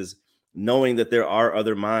is knowing that there are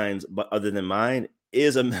other minds, but other than mine,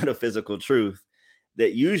 is a metaphysical truth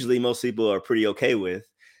that usually most people are pretty okay with.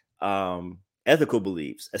 Ethical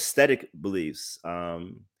beliefs, aesthetic beliefs,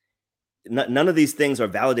 none of these things are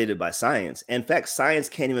validated by science. In fact, science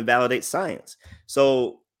can't even validate science.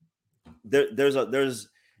 So there's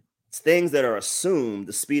things that are assumed,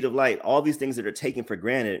 the speed of light, all these things that are taken for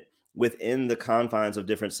granted within the confines of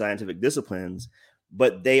different scientific disciplines,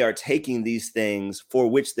 but they are taking these things for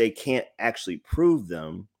which they can't actually prove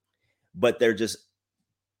them, but they're just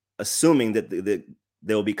assuming that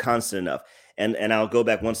they'll be constant enough. And I'll go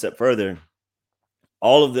back one step further.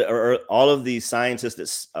 All of the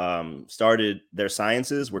scientists that started their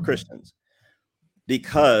sciences were Christians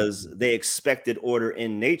because they expected order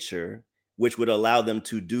in nature, which would allow them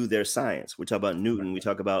to do their science. We talk about Newton, we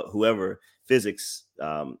talk about whoever, physics,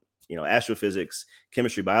 astrophysics,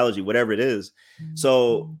 chemistry, biology, whatever it is.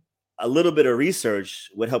 So a little bit of research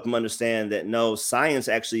would help them understand that no, science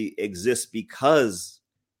actually exists because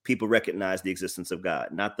people recognize the existence of God,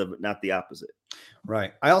 not the opposite.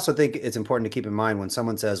 Right. I also think it's important to keep in mind when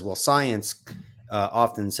someone says, well, science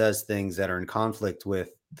often says things that are in conflict with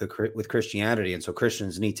Christianity. And so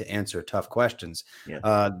Christians need to answer tough questions.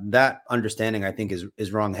 Yeah. That understanding, I think,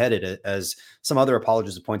 is wrong-headed, as some other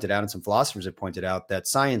apologists have pointed out and some philosophers have pointed out, that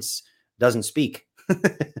science doesn't speak.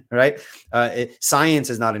 Right. Science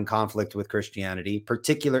is not in conflict with Christianity.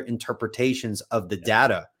 Particular interpretations of the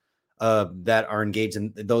data that are engaged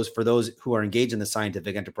in for those who are engaged in the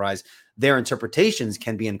scientific enterprise, their interpretations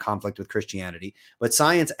can be in conflict with Christianity. But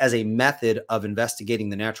science as a method of investigating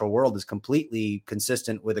the natural world is completely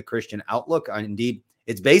consistent with a Christian outlook. Indeed,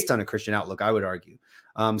 it's based on a Christian outlook, I would argue.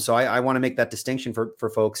 So I want to make that distinction for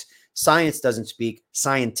folks. Science doesn't speak,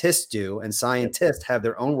 scientists do, and scientists have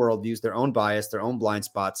their own worldviews, their own bias, their own blind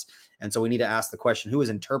spots. And so we need to ask the question, who is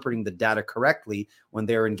interpreting the data correctly when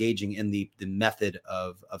they're engaging in the method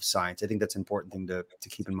of science? I think that's an important thing to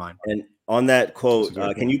keep in mind. And on that quote,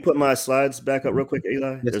 can you put my slides back up real quick,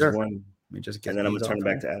 Eli? Yes, There's sir. one. Let me just get, and then I'm going to turn it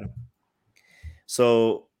back to Adam.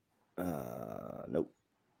 So, nope.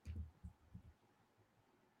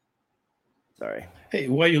 Sorry. Hey,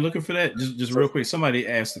 while you're looking for that, just real quick, somebody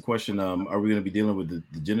asked the question, are we going to be dealing with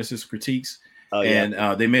the Genesis critiques? And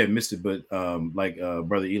they may have missed it, but like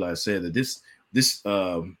Brother Eli said, that this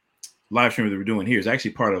live stream that we're doing here is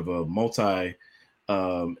actually part of a multi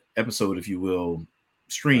episode, if you will,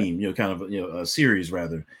 stream, kind of a series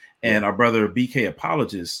rather. And our brother BK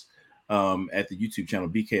Apologist at the YouTube channel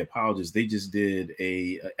BK Apologist, they just did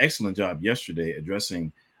a excellent job yesterday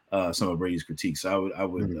addressing some of Brady's critiques. So I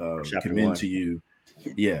would commend to you.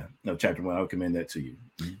 Yeah, no, chapter 1. I would commend that to you.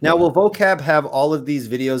 Now, will Vocab have all of these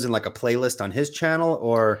videos in like a playlist on his channel,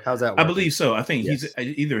 or how's that work? I believe so. I think he's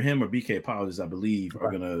either him or BK Apologist, I believe, are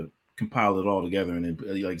going to compile it all together and then,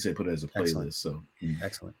 like you said, put it as a playlist. Excellent. So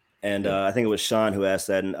excellent. And I think it was Sean who asked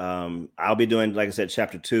that. And I'll be doing, like I said,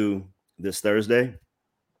 chapter 2 this Thursday.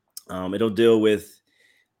 It'll deal with,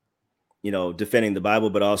 defending the Bible,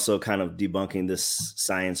 but also kind of debunking this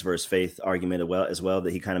science versus faith argument as well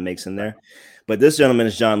that he kind of makes in there. But this gentleman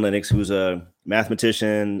is John Lennox, who's a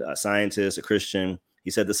mathematician, a scientist, a Christian.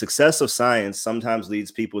 He said the success of science sometimes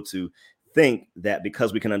leads people to think that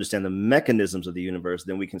because we can understand the mechanisms of the universe,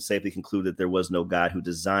 then we can safely conclude that there was no God who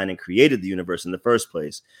designed and created the universe in the first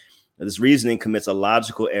place. Now, this reasoning commits a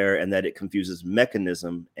logical error in that it confuses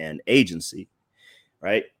mechanism and agency,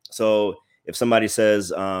 right? So if somebody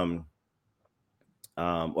says, well,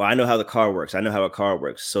 I know how the car works. I know how a car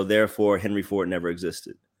works. So therefore, Henry Ford never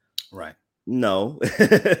existed. Right. No.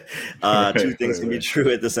 Two things can be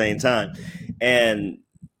true at the same time. And,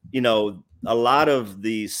 a lot of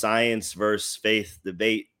the science versus faith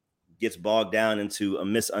debate gets bogged down into a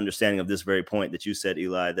misunderstanding of this very point that you said,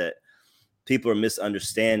 Eli, that people are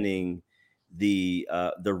misunderstanding the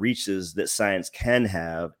reaches that science can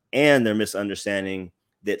have, and they're misunderstanding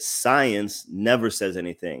that science never says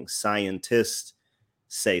anything. Scientists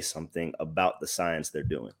say something about the science they're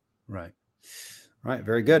doing. Right.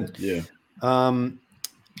 Very good. Yeah.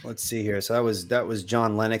 Let's see here. So that was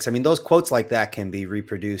John Lennox. I mean, those quotes like that can be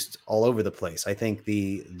reproduced all over the place. I think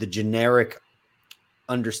the generic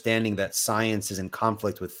understanding that science is in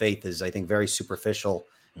conflict with faith is, I think, very superficial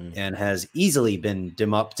and has easily been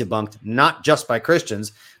debunked, not just by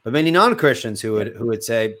Christians, but many non-Christians who would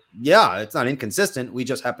say, yeah, it's not inconsistent. We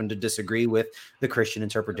just happen to disagree with the Christian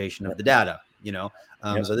interpretation of the data,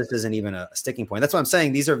 So this isn't even a sticking point. That's what I'm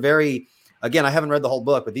saying. These are very, again, I haven't read the whole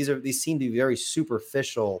book, but these seem to be very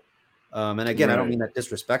superficial. And again, I don't mean that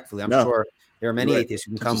disrespectfully. I'm sure there are many atheists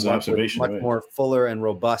who can come with much more fuller and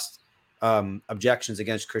robust objections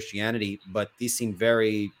against Christianity, but these seem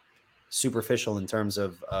very superficial in terms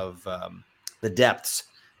of the depths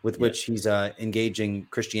with which he's engaging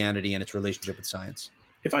Christianity and its relationship with science.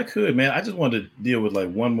 If I could, man, I just wanted to deal with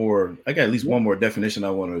like one more. I got at least one more definition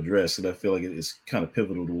I want to address, because I feel like it's kind of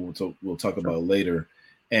pivotal to what we'll talk about later.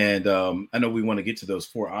 And I know we want to get to those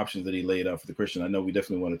 4 options that he laid out for the Christian. I know we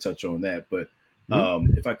definitely want to touch on that, but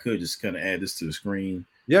if I could just kind of add this to the screen.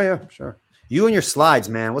 Yeah, sure. You and your slides,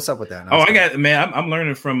 man. What's up with that? I got, man. I'm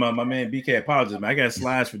learning from my man BK Apologist. Man, I got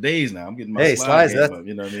slides for days now. I'm getting my slides. Up,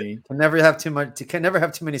 you know what I mean? Can never have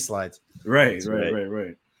too many slides. Right.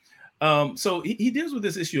 So he deals with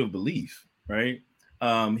this issue of belief, right?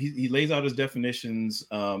 He lays out his definitions,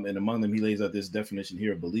 and among them, he lays out this definition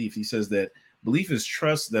here of belief. He says that belief is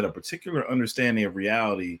trust that a particular understanding of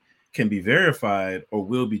reality can be verified or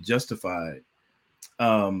will be justified.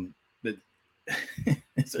 But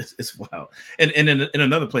it's wild. And in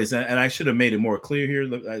another place, and I should have made it more clear here.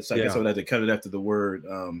 So I guess I would have to cut it after the word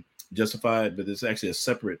justified, but there's actually a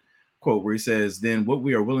separate quote where he says, then what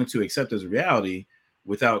we are willing to accept as reality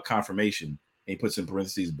without confirmation. And he puts in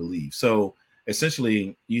parentheses belief. So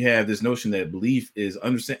essentially you have this notion that belief is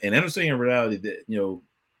understanding of reality that,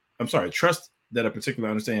 trust that a particular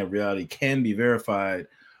understanding of reality can be verified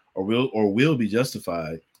or will be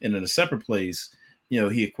justified. And in a separate place, he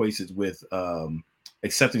equates it with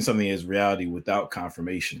accepting something as reality without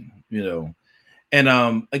confirmation, and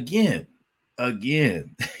again,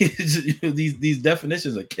 these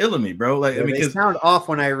definitions are killing me, bro. Like, they sound off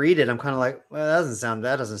when I read it. I'm kind of like, well, that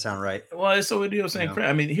doesn't sound right. Well, it's so idiosyncratic.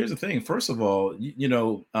 I mean, here's the thing. First of all,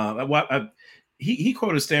 he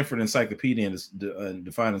quoted Stanford Encyclopedia and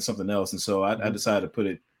defining something else, and so I decided to put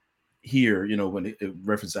it here. When it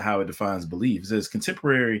references to how it defines belief, it says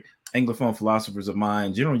contemporary Anglophone philosophers of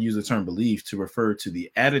mind generally use the term belief to refer to the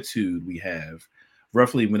attitude we have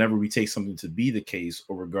roughly whenever we take something to be the case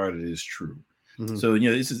or regard it as true. Mm-hmm. So,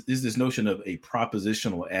 this is this notion of a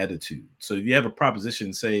propositional attitude. So if you have a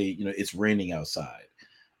proposition, say, it's raining outside,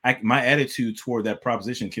 my attitude toward that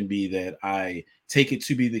proposition can be that I take it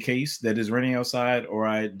to be the case that is raining outside, or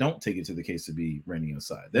I don't take it to the case to be raining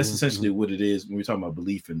outside. That's essentially what it is when we're talking about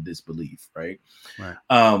belief and disbelief, right? Right.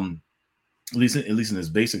 At least in this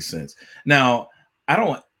basic sense. Now, I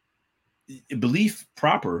don't belief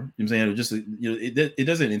proper. I'm saying it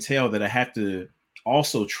doesn't entail that I have to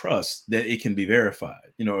also trust that it can be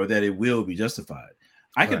verified, or that it will be justified.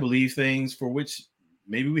 I can believe things for which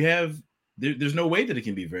maybe we have. There's no way that it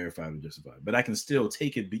can be verified or justified, but I can still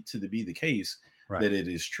take it to be the case that it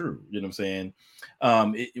is true. You know what I'm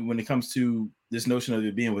saying? When it comes to this notion of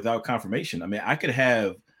it being without confirmation, I mean, I could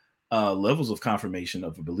have levels of confirmation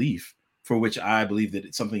of a belief for which I believe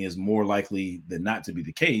that something is more likely than not to be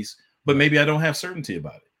the case, but maybe I don't have certainty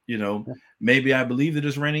about it. Maybe I believe that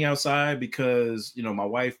it's raining outside because, my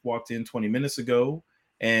wife walked in 20 minutes ago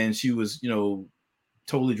and she was,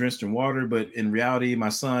 totally drenched in water. But in reality, my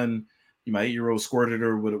son, my 8-year-old squirted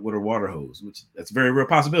her with a water hose, which that's a very real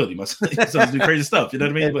possibility. My son do crazy stuff. You know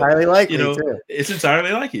what I mean? Entirely likely, too. It's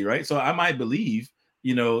entirely likely, right? So I might believe,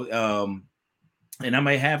 and I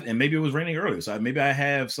may have, and maybe it was raining earlier. So maybe I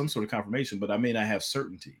have some sort of confirmation, but I may not have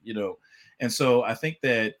certainty, And so I think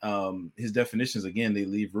that his definitions, again, they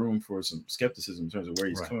leave room for some skepticism in terms of where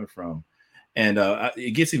he's coming from. And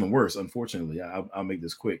it gets even worse, unfortunately. I'll make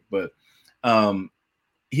this quick. But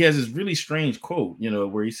he has this really strange quote,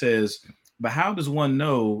 where he says, but how does one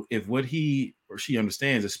know if what he or she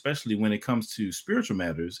understands, especially when it comes to spiritual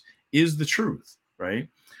matters, is the truth, right?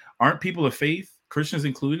 Aren't people of faith, Christians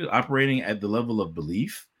included, operating at the level of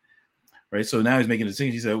belief? Right. So now he's making a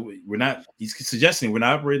distinction. He said, he's suggesting we're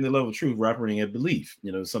not operating at the level of truth. We're operating at belief,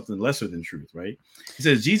 something lesser than truth. Right. He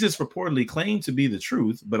says Jesus purportedly claimed to be the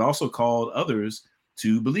truth, but also called others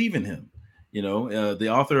to believe in him. The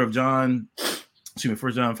author of John, 1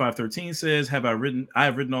 John 5:13 says, I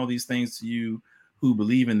have written all these things to you who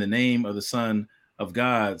believe in the name of the Son of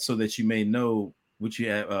God, so that you may know that you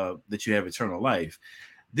have eternal life.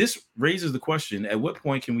 This raises the question: at what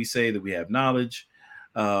point can we say that we have knowledge,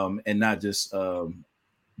 and not just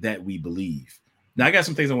that we believe? Now, I got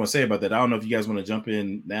some things I want to say about that. I don't know if you guys want to jump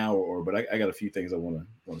in now, but I got a few things I want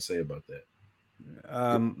to say about that.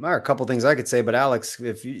 There are a couple things I could say, but Alex,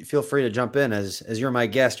 if you feel free to jump in as you're my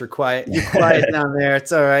guest. You're quiet down there.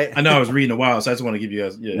 It's all right. I know I was reading a while, so I just want to give you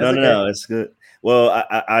guys. Yeah, no, it's good. Well,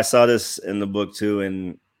 I saw this in the book too,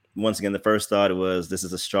 and once again, the first thought was this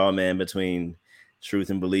is a straw man between truth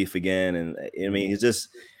and belief again, and I mean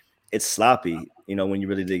it's sloppy, when you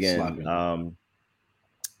really dig in.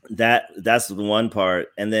 That's the one part,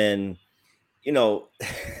 and then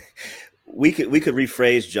we could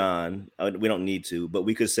rephrase John. We don't need to, but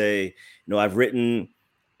we could say, I've written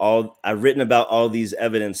about all these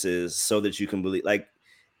evidences so that you can believe. Like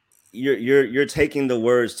you're taking the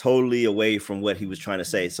words totally away from what he was trying to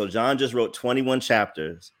say. So John just wrote 21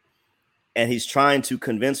 chapters, and he's trying to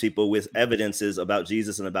convince people with evidences about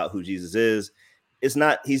Jesus and about who Jesus is. He's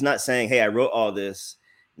not saying, hey, I wrote all this,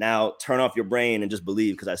 now turn off your brain and just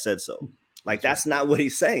believe because I said so. Like that's not what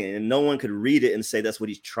he's saying, and no one could read it and say that's what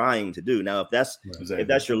he's trying to do. Now, if that's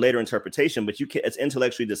your later interpretation, but it's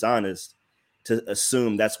intellectually dishonest to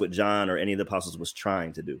assume that's what John or any of the apostles was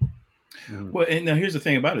trying to do. Well, and now here's the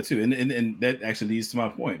thing about it too, and that actually leads to my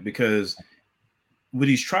point, because what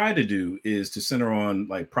he's tried to do is to center on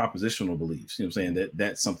like propositional beliefs. You know what I'm saying?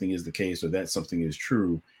 That something is the case or that something is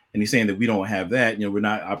true, and he's saying that we don't have that. We're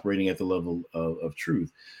not operating at the level of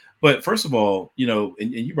truth. But first of all, and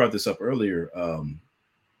you brought this up earlier,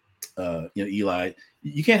 Eli,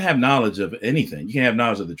 you can't have knowledge of anything. You can't have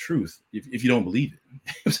knowledge of the truth if you don't believe it.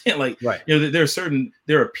 I'm saying, like, right.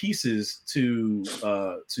 There are pieces to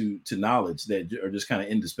knowledge that are just kind of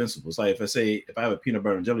indispensable. It's like if I have a peanut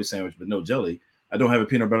butter and jelly sandwich but no jelly, I don't have a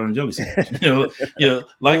peanut butter and jelly sandwich.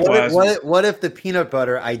 Likewise. What if the peanut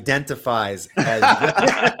butter identifies as?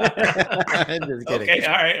 I'm just kidding. Okay,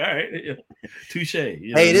 all right. Touche. Hey,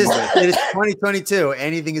 it is 2022.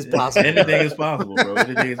 Anything is possible. Anything is possible, bro.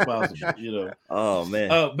 Anything is possible. Oh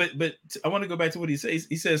man. But I want to go back to what he says.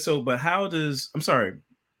 He says so. But how does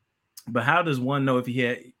one know if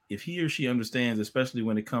he or she understands, especially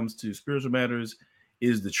when it comes to spiritual matters,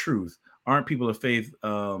 is the truth? Aren't people of faith,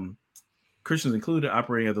 Christians included,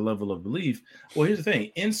 operating at the level of belief? Well, here's the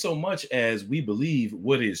thing: in so much as we believe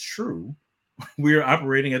what is true, we are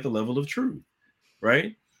operating at the level of truth,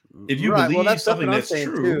 right? If you believe something that's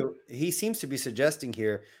true, he seems to be suggesting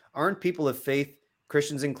here: aren't people of faith,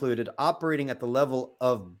 Christians included, operating at the level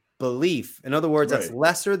of belief? In other words, that's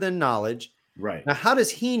lesser than knowledge. Right. Now, how does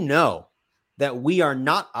he know that we are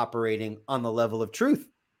not operating on the level of truth?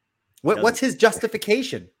 What's his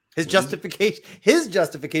justification? His justification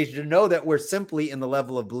to know that we're simply in the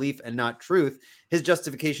level of belief and not truth. His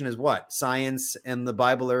justification is what? Science and the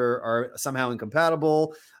Bible are somehow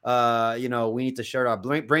incompatible. We need to shut our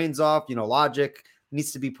brains off. Logic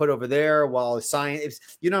needs to be put over there while science,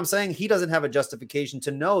 what I'm saying? He doesn't have a justification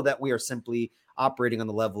to know that we are simply operating on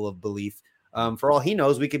the level of belief. For all he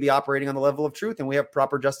knows, we could be operating on the level of truth, and we have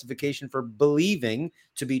proper justification for believing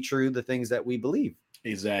to be true the things that we believe.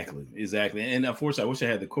 Exactly. And unfortunately, I wish I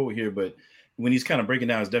had the quote here, but when he's kind of breaking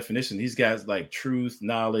down his definition, he's got like truth,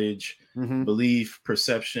 knowledge, belief,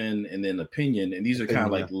 perception, and then opinion. And these are kind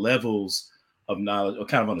of like levels of knowledge, or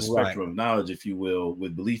kind of on the spectrum of knowledge, if you will,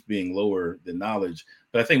 with belief being lower than knowledge.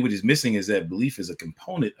 But I think what he's missing is that belief is a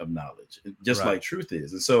component of knowledge, just like truth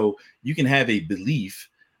is. And so you can have a belief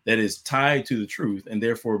that is tied to the truth and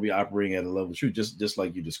therefore be operating at a level of truth, just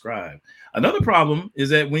like you described. Another problem is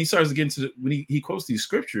that when he starts to get into when he quotes these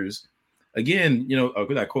scriptures, again,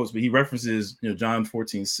 not quotes, but he references, John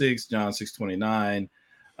 14:6, John 6:29,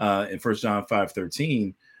 and 1 John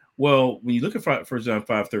 5:13. Well, when you look at 1 John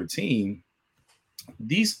 5:13,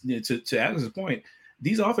 these, to Alex's point,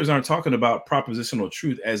 these authors aren't talking about propositional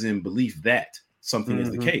truth as in belief that something is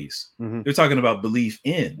the case. They're talking about belief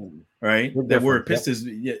in, right? That word pistis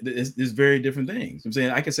is very different things. I'm saying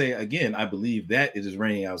I can say, again, I believe that it is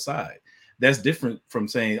raining outside. That's different from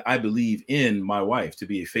saying I believe in my wife to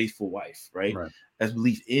be a faithful wife, right? That's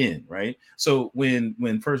belief in, right? So when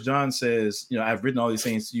 1 John says, I've written all these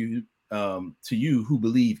things to you who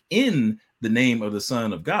believe in the name of the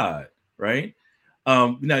Son of God, right?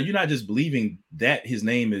 Now you're not just believing that his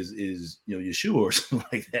name is Yeshua or something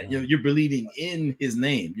like that. You're believing in his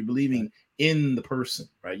name. You're believing in the person,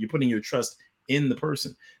 right? You're putting your trust in the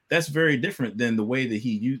person. That's very different than the way that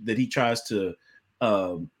he tries to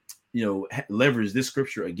leverage this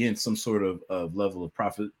scripture against some sort of level of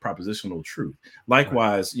propositional truth.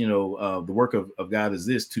 Likewise, right. The work of God is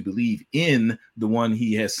this, to believe in the one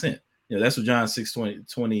he has sent. That's what John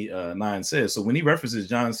 6:29 says. So when he references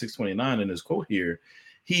John 6:29 in his quote here,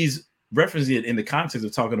 he's referencing it in the context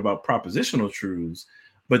of talking about propositional truths,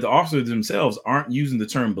 but the authors themselves aren't using the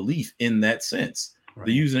term belief in that sense. Right.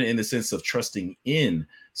 They're using it in the sense of trusting in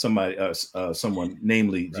somebody, someone,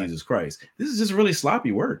 namely right. Jesus Christ. This is just really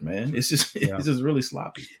sloppy work, man. It's just really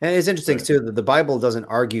sloppy. And it's interesting too that the Bible doesn't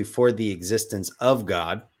argue for the existence of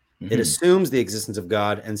God. Mm-hmm. It assumes the existence of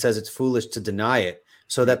God and says it's foolish to deny it.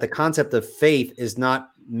 So that the concept of faith is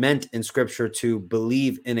not meant in Scripture to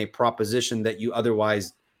believe in a proposition that you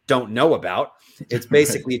otherwise don't know about. It's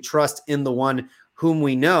basically right. trust in the one whom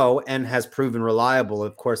we know and has proven reliable.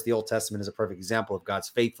 Of course, the Old Testament is a perfect example of God's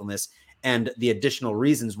faithfulness and the additional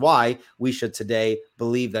reasons why we should today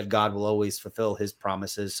believe that God will always fulfill his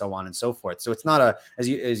promises, so on and so forth. So it's not as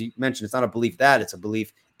you mentioned, it's not a belief that, it's a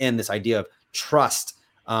belief in this idea of trust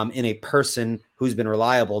in a person who's been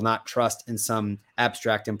reliable, not trust in some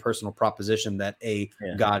abstract impersonal proposition that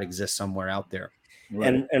God exists somewhere out there.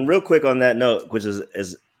 Right. And real quick on that note, which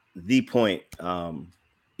is the point,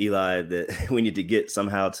 Eli, that we need to get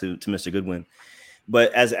somehow to Mr. Goodwin.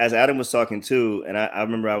 But as Adam was talking too, and I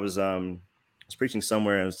remember I was preaching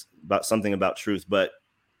somewhere and it was about something about truth, but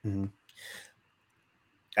mm-hmm.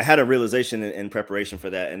 I had a realization in preparation for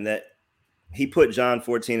that, and that he put John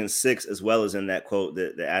 14:6 as well as in that quote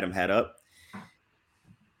that Adam had up,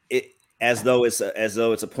 it as though it's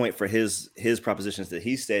a point for his propositions that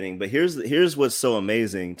he's stating. But here's what's so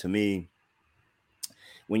amazing to me.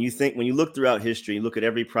 When you look throughout history, you look at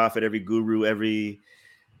every prophet, every guru, every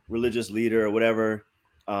religious leader or whatever,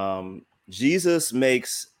 Jesus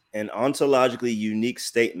makes an ontologically unique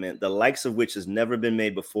statement, the likes of which has never been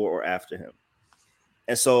made before or after him.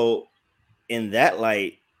 And so in that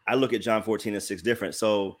light, I look at John 14:6 different.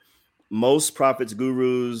 So most prophets,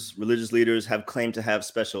 gurus, religious leaders have claimed to have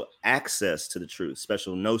special access to the truth,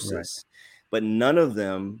 special gnosis, right. but none of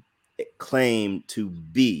them claim to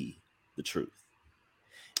be the truth.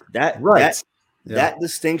 That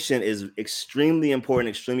distinction is extremely important,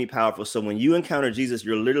 extremely powerful. So when you encounter Jesus,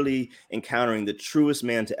 you're literally encountering the truest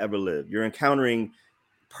man to ever live. You're encountering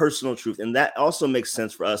personal truth. And that also makes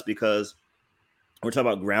sense for us because we're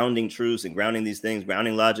talking about grounding truths and grounding these things,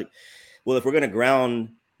 grounding logic. Well, if we're going to ground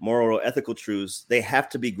moral or ethical truths, they have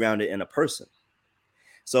to be grounded in a person.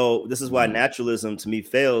 So this is why naturalism to me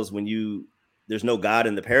fails when there's no God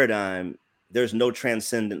in the paradigm. There's no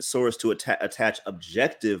transcendent source to attach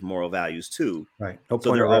objective moral values to. Right. No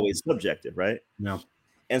so they're always subjective, right? No.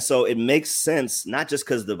 And so it makes sense, not just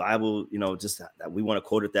because the Bible, just that we want to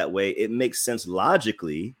quote it that way. It makes sense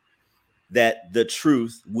logically that the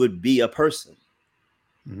truth would be a person.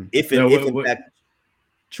 Mm-hmm. If in fact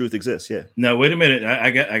truth exists, yeah. No, wait a minute.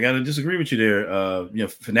 I got to disagree with you there.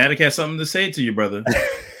 Fanatic has something to say to you, brother,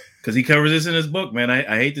 because he covers this in his book, man.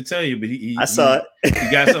 I hate to tell you, but I saw it.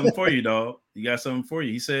 He got something for you, dog. He got something for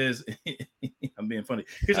you. He says, I'm being funny.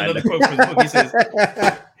 Here's another quote from his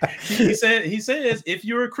book. He says, if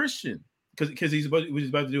you're a Christian, because what he's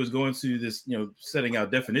about to do is go into this, setting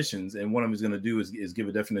out definitions, and one of them he's going to do is give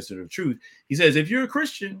a definition of truth. He says, if you're a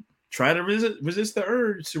Christian, try to resist the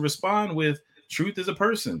urge to respond with truth is a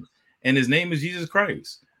person, and his name is Jesus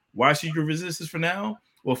Christ. Why should you resist this for now?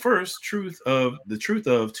 Well, first, the truth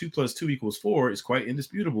of 2 + 2 = 4 is quite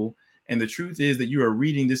indisputable. And the truth is that you are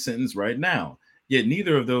reading this sentence right now. Yet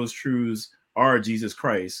neither of those truths are Jesus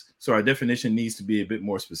Christ. So our definition needs to be a bit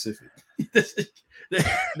more specific.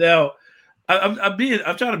 Now, I'm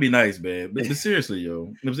trying to be nice, man. But seriously,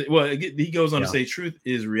 yo. Well, he goes on to say truth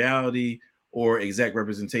is reality or exact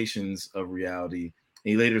representations of reality.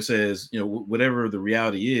 And he later says, whatever the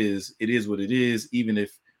reality is, it is what it is, even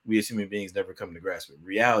if we as human beings never come to grasp it.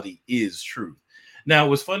 Reality is truth. Now,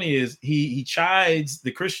 what's funny is he chides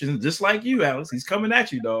the Christians, just like you, Alex. He's coming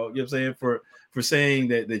at you, dog. You know what I'm saying? For saying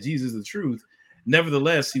that Jesus is the truth.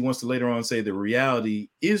 Nevertheless, he wants to later on say the reality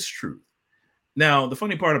is truth. Now, the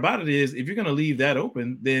funny part about it is, if you're going to leave that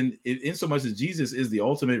open, then in so much as Jesus is the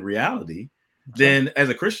ultimate reality, then as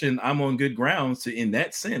a Christian, I'm on good grounds to, in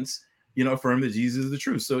that sense, affirm that Jesus is the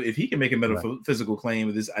truth. So if he can make a metaphysical claim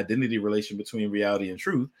of this identity relation between reality and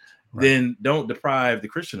truth, then don't deprive the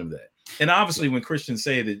Christian of that. And obviously, when Christians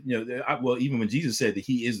say that, even when Jesus said that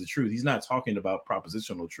he is the truth, he's not talking about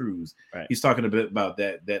propositional truths. Right. He's talking a bit about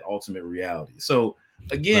that ultimate reality. So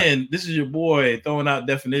again, this is your boy throwing out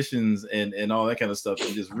definitions and all that kind of stuff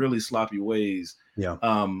in just really sloppy ways. Yeah.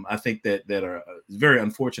 I think that are it's very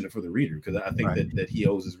unfortunate for the reader, because I think Right. that he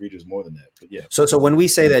owes his readers more than that. But yeah. So when we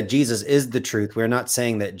say that Jesus is the truth, we're not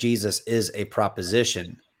saying that Jesus is a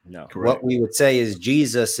proposition. No. Correct. What we would say is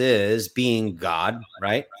Jesus is, being God,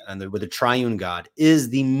 right? And with a triune God, is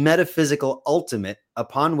the metaphysical ultimate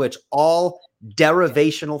upon which all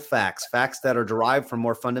derivational facts that are derived from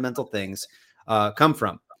more fundamental things, come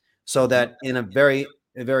from. So that in a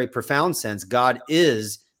very profound sense, God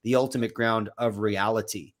is the ultimate ground of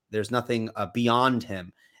reality. There's nothing beyond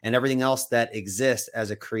him, and everything else that exists as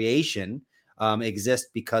a creation exists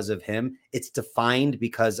because of him. It's defined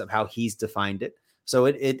because of how he's defined it. So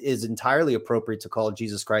it is entirely appropriate to call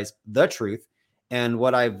Jesus Christ the truth. And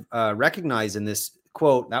what I've recognized in this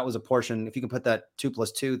quote, that was a portion, if you can put that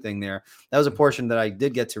 2+2 thing there, that was a portion that I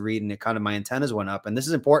did get to read, and it kind of, my antennas went up. And this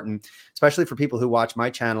is important, especially for people who watch my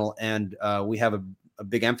channel. And we have a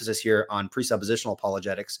big emphasis here on presuppositional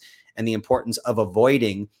apologetics and the importance of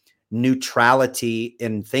avoiding neutrality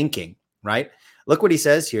in thinking, right? Look what he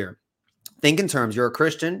says here. Think in terms, you're a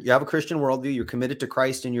Christian, you have a Christian worldview, you're committed to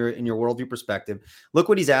Christ in your worldview perspective. Look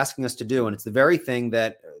what he's asking us to do. And it's the very thing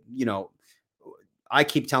that, I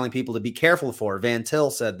keep telling people to be careful for. Van Til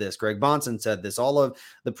said this, Greg Bahnsen said this, all of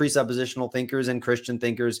the presuppositional thinkers and Christian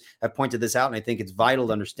thinkers have pointed this out. And I think it's vital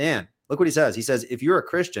to understand. Look what he says. He says, if you're a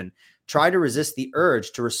Christian, try to resist the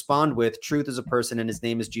urge to respond with truth is a person and his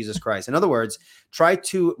name is Jesus Christ. In other words, try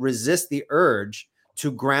to resist the urge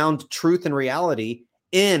to ground truth and reality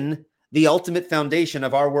in the ultimate foundation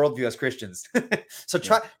of our worldview as Christians. So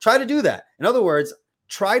try to do that. In other words,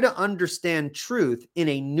 try to understand truth in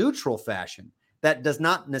a neutral fashion that does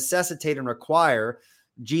not necessitate and require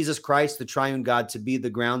Jesus Christ, the triune God, to be the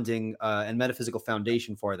grounding and metaphysical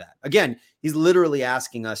foundation for that. Again, he's literally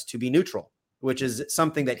asking us to be neutral, which is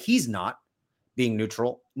something that he's not being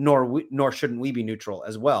neutral, nor shouldn't we be neutral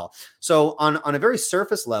as well. So on a very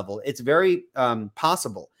surface level, it's very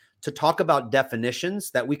possible to talk about definitions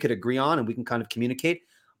that we could agree on and we can kind of communicate.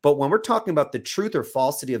 But when we're talking about the truth or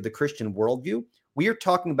falsity of the Christian worldview, we are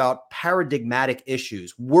talking about paradigmatic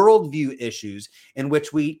issues, worldview issues, in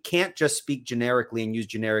which we can't just speak generically and use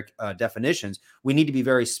generic definitions. We need to be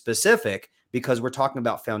very specific because we're talking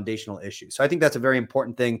about foundational issues. So I think that's a very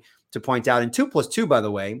important thing to point out. And 2+2, by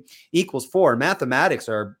the way, equals 4. Mathematics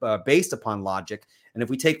are based upon logic. And if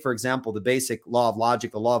we take, for example, the basic law of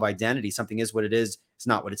logic, the law of identity, something is what it is, it's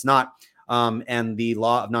not what it's not. And the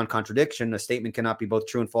law of non-contradiction, a statement cannot be both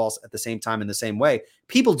true and false at the same time in the same way.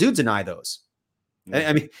 People do deny those. Mm-hmm.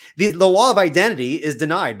 I mean, the law of identity is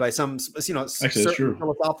denied by some, certain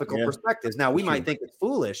philosophical perspectives. Now, we might think it's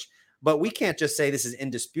foolish, but we can't just say this is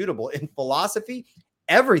indisputable. In philosophy,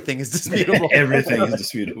 everything is disputable. Everything is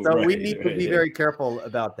disputable. So we need to be very careful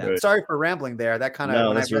about that. Right. Sorry for rambling there. That kind of,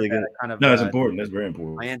 no, that's really good. It's important. That's very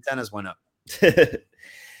important. My antennas went up.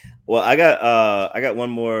 Well, I got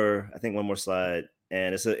one more slide,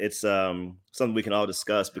 and it's something we can all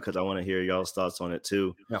discuss because I want to hear y'all's thoughts on it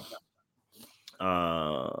too. Yeah.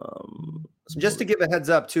 Just to give a heads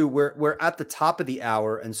up too, we're at the top of the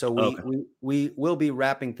hour, and so we will be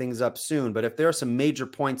wrapping things up soon. But if there are some major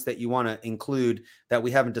points that you want to include that we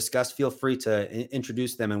haven't discussed, feel free to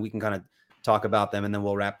introduce them, and we can kind of talk about them, and then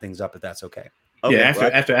we'll wrap things up if that's okay. Okay,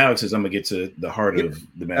 after Alex's, I'm gonna get to the heart of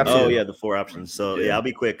the matter. Oh yeah, the 4 options. So yeah, I'll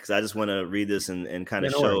be quick because I just want to read this and kind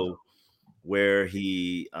of show where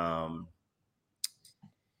he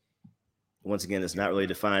once again, it's not really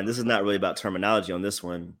defined. This is not really about terminology on this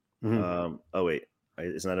one. Mm-hmm. Oh wait,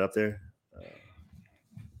 it's not up there.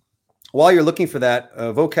 While you're looking for that,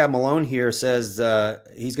 Vocab Malone here says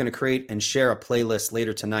he's going to create and share a playlist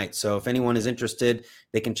later tonight. So if anyone is interested,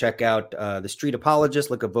 they can check out the Street Apologist.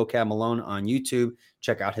 Look up Vocab Malone on YouTube.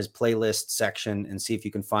 Check out his playlist section and see if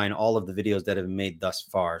you can find all of the videos that have been made thus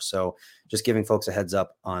far. So just giving folks a heads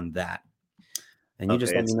up on that. And you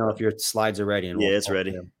just let me know if your slides are ready. And it's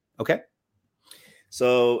ready. Okay.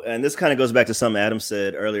 So, and this kind of goes back to something Adam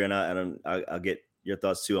said earlier, and I'll get your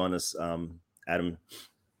thoughts too on this, Adam.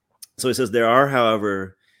 So he says, there are,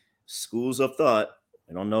 however, schools of thought,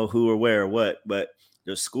 I don't know who or where or what, but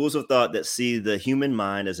there's schools of thought that see the human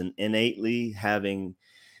mind as an innately having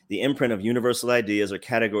the imprint of universal ideas or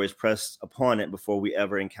categories pressed upon it before we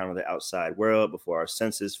ever encounter the outside world, before our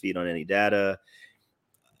senses feed on any data.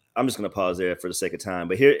 I'm just going to pause there for the sake of time.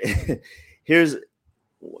 But here's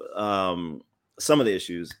some of the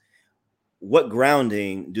issues. What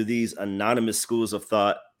grounding do these anonymous schools of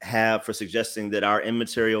thought have for suggesting that our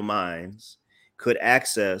immaterial minds could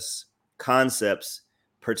access concepts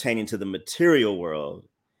pertaining to the material world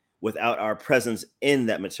without our presence in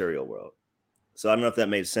that material world? So I don't know if that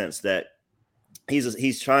made sense, that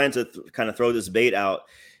he's trying to kind of throw this bait out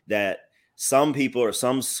that some people or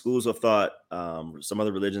some schools of thought, some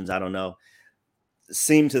other religions, I don't know,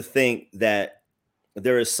 seem to think that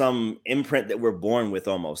there is some imprint that we're born with,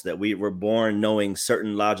 almost that we were born knowing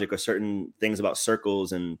certain logic or certain things about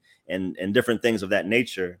circles and different things of that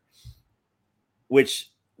nature, which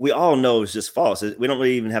we all know is just false. We don't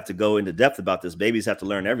really even have to go into depth about this. Babies have to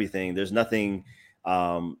learn everything. There's nothing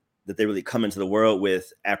that they really come into the world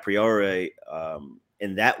with a priori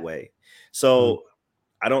in that way. So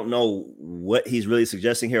I don't know what he's really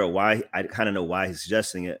suggesting here, or why. I kind of know why he's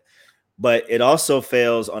suggesting it, but it also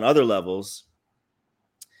fails on other levels.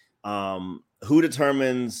 Who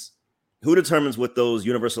determines what those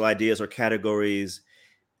universal ideas or categories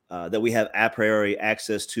that we have a priori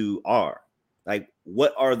access to are? Like,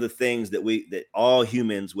 what are the things that all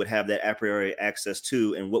humans would have that a priori access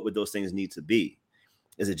to, and what would those things need to be?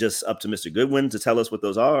 Is it just up to Mr. Goodwin to tell us what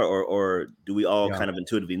those are, or do we all kind of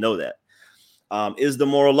intuitively know that? Is the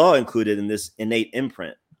moral law included in this innate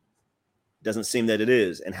imprint? Doesn't seem that it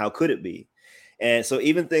is, and how could it be? And so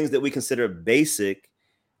even things that we consider basic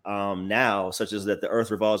now, such as that the earth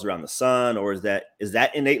revolves around the sun, or is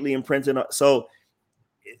that innately imprinted? So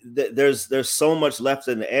there's so much left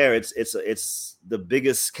in the air. It's the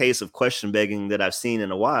biggest case of question begging that I've seen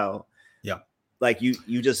in a while. Yeah. Like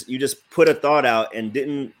you just put a thought out and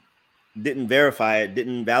didn't verify it,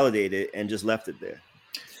 didn't validate it, and just left it there.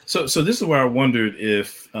 So this is where I wondered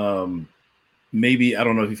if maybe, I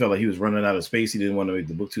don't know if he felt like he was running out of space. He didn't want to make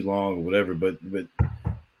the book too long or whatever, but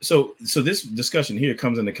so this discussion here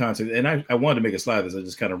comes into context, and I wanted to make a slide this. I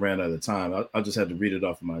just kind of ran out of time. I'll just have to read it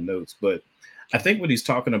off of my notes. But I think what he's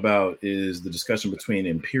talking about is the discussion between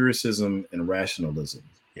empiricism and rationalism.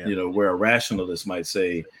 Yeah. You know, where a rationalist might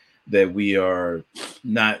say that we are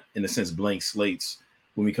not, in a sense, blank slates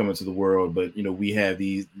when we come into the world, but, you know, we have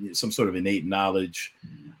some sort of innate knowledge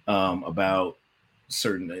about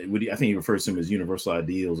certain, I think he refers to them as universal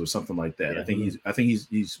ideals or something like that. Yeah. I think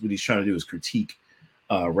he's what he's trying to do is critique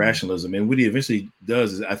rationalism. And what he eventually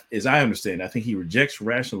does is, as I understand, I think he rejects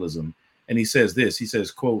rationalism, and he says this. He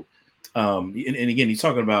says, quote, and again, he's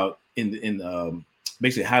talking about in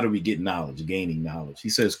basically how do we get knowledge, gaining knowledge. He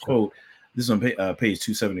says, quote, this is on page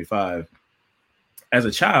 275. As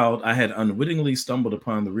a child, I had unwittingly stumbled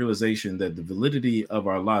upon the realization that the validity of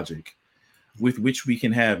our logic with which we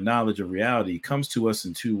can have knowledge of reality comes to us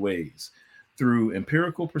in two ways: through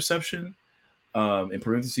empirical perception, in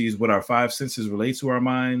parentheses, what our five senses relate to our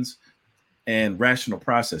minds, and rational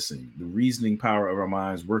processing, the reasoning power of our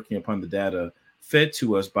minds working upon the data fed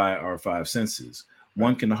to us by our five senses.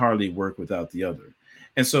 One can hardly work without the other.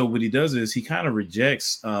 And so what he does is he kind of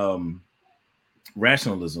rejects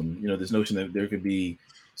rationalism, you know, this notion that there could be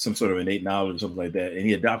some sort of innate knowledge or something like that. And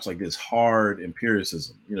he adopts like this hard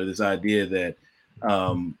empiricism, you know, this idea that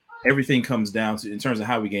everything comes down to, in terms of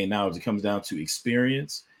how we gain knowledge, it comes down to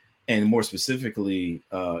experience, and more specifically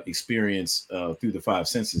experience through the five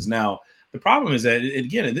senses. Now, the problem is that,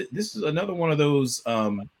 again, this is another one of those,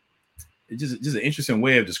 just an interesting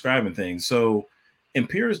way of describing things. So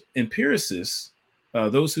empiricists,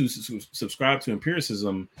 those who subscribe to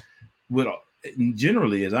empiricism would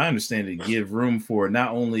generally, as I understand it, give room for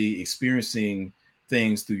not only experiencing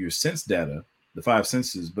things through your sense data, the five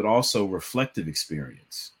senses, but also reflective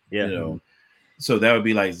experience. Yeah. You know, so that would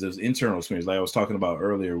be like those internal experience, like I was talking about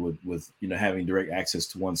earlier, with you know, having direct access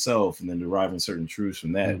to oneself and then deriving certain truths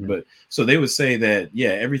from that. Mm-hmm. But so they would say that, yeah,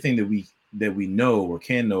 everything that we know or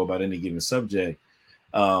can know about any given subject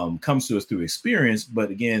comes to us through experience.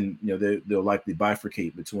 But again, you know, they'll likely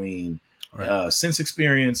bifurcate between sense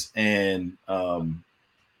experience and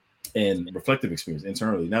reflective experience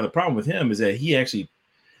internally. Now, the problem with him is that he actually,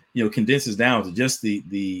 you know, condenses down to just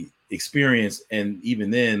the experience, and even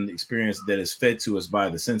then experience that is fed to us by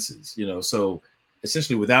the senses, you know. So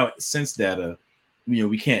essentially, without sense data, you know,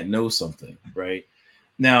 we can't know something, right?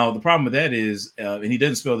 Now, the problem with that is, and he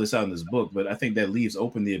doesn't spell this out in this book, but I think that leaves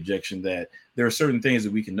open the objection that there are certain things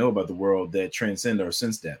that we can know about the world that transcend our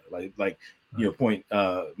sense data, like you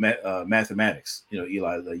know, mathematics, you know,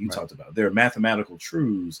 Eli, that you talked about. There are mathematical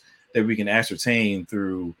truths that we can ascertain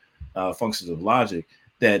through functions of logic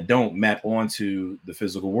that don't map onto the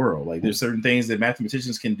physical world. Like, there's certain things that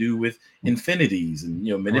mathematicians can do with infinities, and,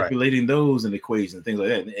 you know, manipulating those in equations and things like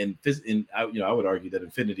that. And you know, I would argue that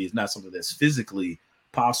infinity is not something that's physically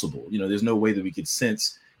possible. You know, there's no way that we could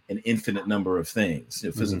sense an infinite number of things, you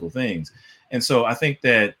know, physical things. And so I think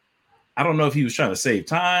that, I don't know if he was trying to save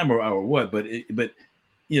time or what, but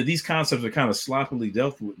these concepts are kind of sloppily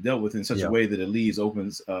dealt with in such a way that it leaves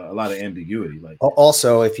opens a lot of ambiguity. Like,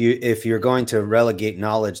 also, if you're going to relegate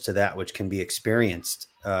knowledge to that which can be experienced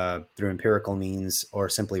through empirical means or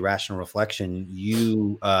simply rational reflection,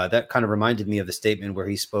 that kind of reminded me of the statement where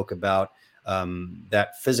he spoke about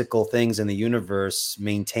that physical things in the universe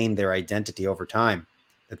maintain their identity over time.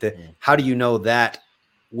 How do you know that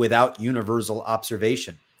without universal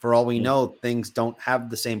observation? For all we know, things don't have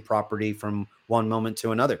the same property from one moment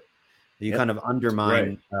to another. You kind of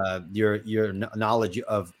undermine your knowledge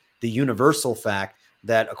of the universal fact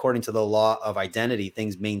that according to the law of identity,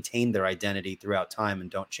 things maintain their identity throughout time and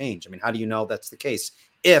don't change. I mean, how do you know that's the case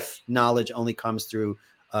if knowledge only comes through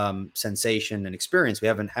sensation and experience?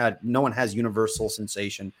 No one has universal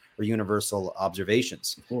sensation or universal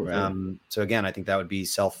observations. So again, I think that would be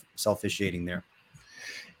self-vitiating there.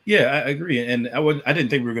 Yeah, I agree. And I didn't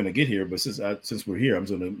think we were going to get here, but since we're here, I'm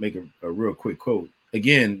going to make a real quick quote.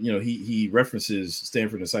 Again, he references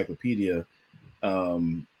Stanford Encyclopedia,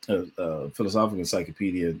 philosophical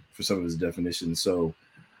encyclopedia for some of his definitions. So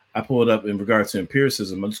I pulled up in regards to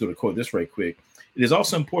empiricism. I'm just going to quote this right quick. It is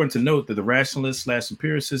also important to note that the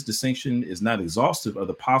rationalist/empiricist distinction is not exhaustive of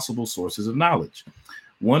the possible sources of knowledge.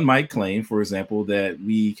 One might claim, for example, that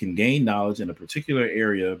we can gain knowledge in a particular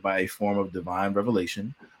area by a form of divine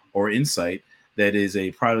revelation or insight that is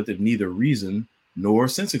a product of neither reason nor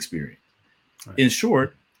sense experience. Right. In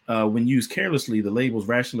short, when used carelessly, the labels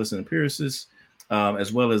rationalist and empiricist,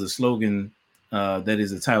 as well as a slogan that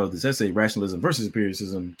is the title of this essay, Rationalism versus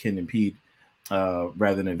Empiricism, can impede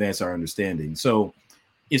rather than advance our understanding. So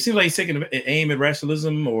it seems like he's taking an aim at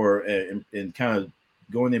rationalism or and kind of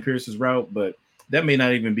going the empiricist route, but that may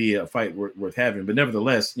not even be a fight worth having. But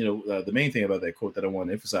nevertheless, the main thing about that quote that I want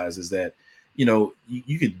to emphasize is that,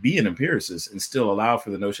 you could be an empiricist and still allow for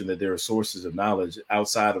the notion that there are sources of knowledge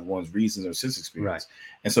outside of one's reason or sense experience. Right.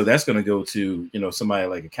 And so that's going to go to, somebody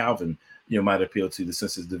like a Calvin, might appeal to the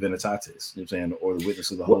sensus divinitatis, you know what I'm saying, or the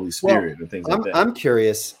witness of the Holy Spirit and things like that. I'm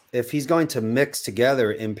curious if he's going to mix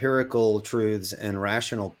together empirical truths and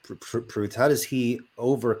rational truths. How does he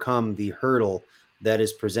overcome the hurdle that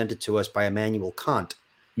is presented to us by Immanuel Kant?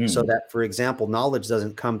 So that, for example, knowledge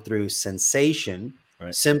doesn't come through sensation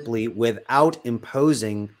simply without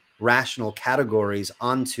imposing rational categories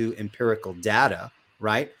onto empirical data,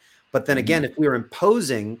 right? But then again, if we're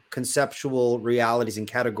imposing conceptual realities and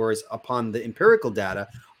categories upon the empirical data,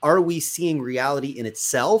 are we seeing reality in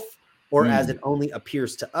itself or as it only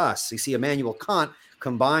appears to us? You see, Immanuel Kant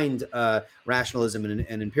combined rationalism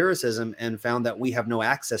and empiricism and found that we have no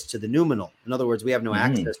access to the noumenal. In other words, we have no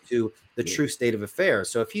access to the true state of affairs.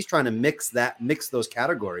 So if he's trying to mix those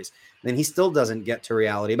categories, then he still doesn't get to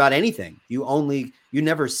reality about anything. You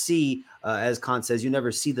never see, as Kant says, you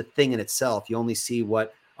never see the thing in itself. You only see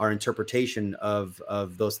what our interpretation of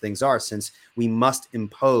those things are, since we must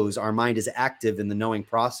impose, our mind is active in the knowing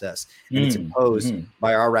process and it's imposed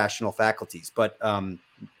by our rational faculties. But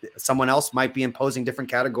someone else might be imposing different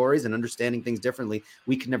categories and understanding things differently.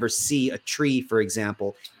 We can never see a tree, for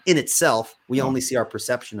example, in itself. We only see our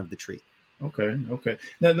perception of the tree. Okay.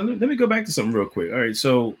 Now, let me go back to something real quick. All right.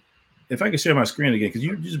 So if I could share my screen again, because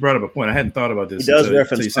you just brought up a point. I hadn't thought about this. He does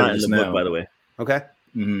reference Kant in the book, by the way. Okay.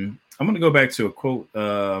 I'm going to go back to a quote.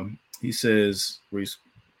 He says,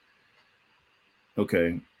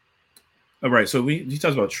 okay. All right. So he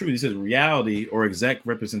talks about truth. He says reality or exact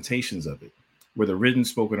representations of it, whether written,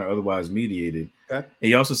 spoken, or otherwise mediated. Okay. And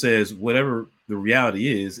he also says, whatever the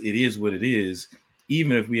reality is, it is what it is,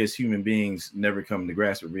 even if we as human beings never come to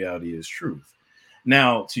grasp what reality is truth.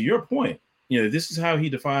 Now, to your point, this is how he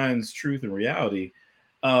defines truth and reality.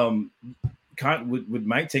 Kant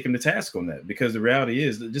might take him to task on that, because the reality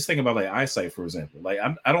is, just think about like eyesight, for example. Like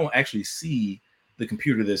I don't actually see the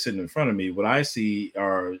computer that's sitting in front of me. What I see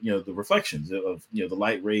are, the reflections of, the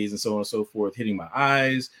light rays and so on and so forth hitting my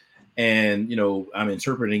eyes. And, I'm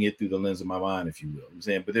interpreting it through the lens of my mind, if you will. I'm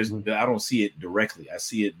saying, but I don't see it directly. I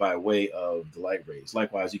see it by way of the light rays.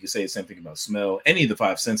 Likewise, you could say the same thing about smell. Any of the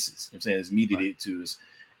five senses, I'm saying, is mediated to us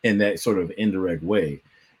in that sort of indirect way.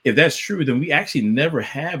 If that's true, then we actually never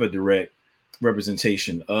have a direct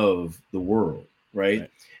representation of the world, right?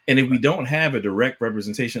 And if we don't have a direct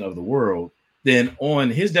representation of the world, then on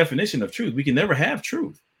his definition of truth, we can never have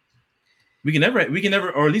truth. We can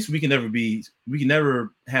never, or at least we can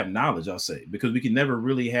never have knowledge, I'll say, because we can never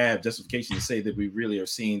really have justification to say that we really are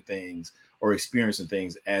seeing things or experiencing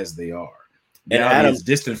things as they are. And Adam is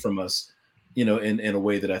distant from us, in a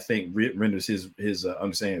way that I think renders his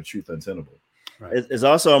understanding of truth untenable. Right. It's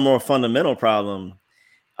also a more fundamental problem.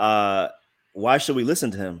 Why should we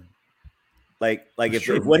listen to him? Like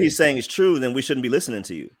if what he's saying is true, then we shouldn't be listening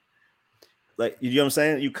to you. Like, you know what I'm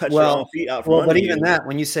saying? You cut your Well, own feet out from well, under but even you. that,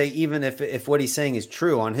 when you say even if what he's saying is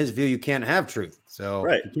true, on his view, you can't have truth. So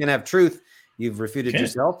Right. if you can't have truth, you've refuted Can't.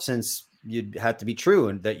 yourself, since you'd have to be true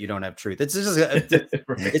and that you don't have truth. It's just it's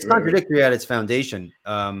Right. contradictory at its foundation.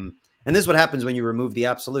 And this is what happens when you remove the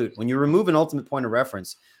absolute. When you remove an ultimate point of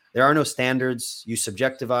reference, there are no standards. You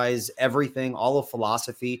subjectivize everything, all of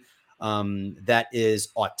philosophy that is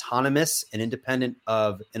autonomous and independent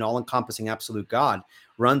of an all-encompassing absolute God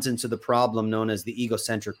runs into the problem known as the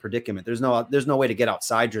egocentric predicament. There's no way to get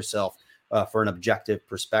outside yourself for an objective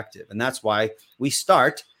perspective. And that's why we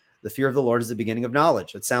start, the fear of the Lord is the beginning of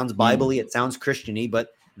knowledge. It sounds Bible-y, it sounds Christian-y, but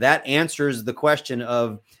that answers the question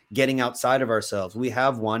of getting outside of ourselves. We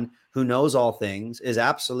have one who knows all things, is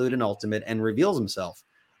absolute and ultimate, and reveals himself.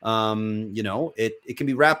 It can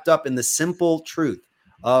be wrapped up in the simple truth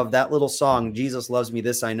of that little song, Jesus loves me,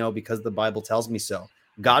 this I know, because the Bible tells me so.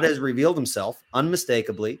 God has revealed himself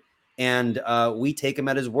unmistakably, and we take him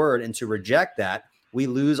at his word. And to reject that, we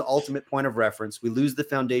lose ultimate point of reference. We lose the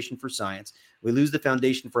foundation for science. We lose the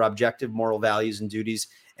foundation for objective moral values and duties.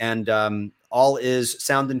 And all is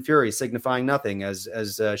sound and fury, signifying nothing, as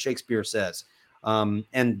Shakespeare says.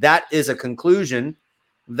 And that is a conclusion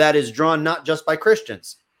that is drawn not just by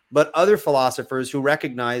Christians, but other philosophers who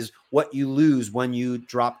recognize what you lose when you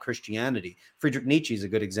drop Christianity. Friedrich Nietzsche is a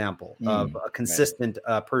good example of a consistent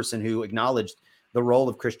person who acknowledged the role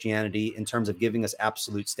of Christianity in terms of giving us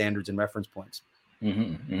absolute standards and reference points.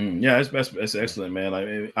 Yeah, that's excellent, man. I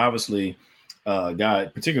mean, obviously,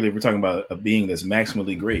 God, particularly if we're talking about a being that's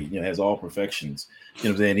maximally great, has all perfections. You know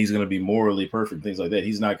what I'm saying? He's going to be morally perfect, things like that.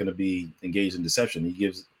 He's not going to be engaged in deception.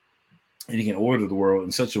 He can order the world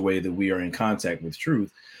in such a way that we are in contact with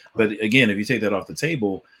truth. But again, if you take that off the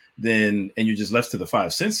table, and you're just left to the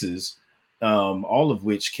five senses, all of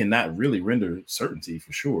which cannot really render certainty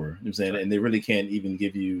for sure. You know what I'm saying? And they really can't even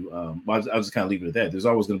give you, I'll just kind of leave it at that. There's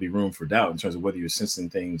always going to be room for doubt in terms of whether you're sensing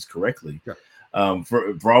things correctly. Sure.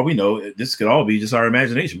 For all we know, this could all be just our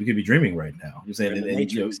imagination. We could be dreaming right now. You're saying,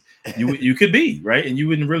 and you could be right, and you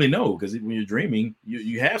wouldn't really know, because when you're dreaming,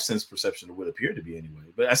 you have sense perception of what appeared to be anyway.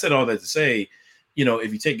 But I said all that to say,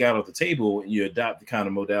 if you take God off the table and you adopt the kind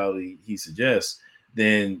of modality he suggests,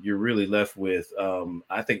 then you're really left with,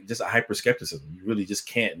 I think, just a hyper skepticism. You really just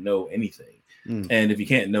can't know anything. And if you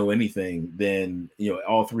can't know anything, then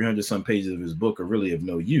all 300 some pages of his book are really of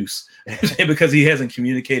no use because he hasn't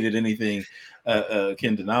communicated anything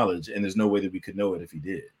akin to knowledge, and there's no way that we could know it if he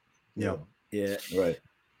did. Yeah. Right.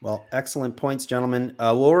 Well, excellent points, gentlemen.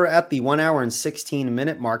 We're at the 1 hour and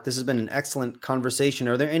 16-minute mark. This has been an excellent conversation.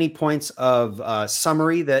 Are there any points of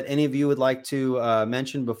summary that any of you would like to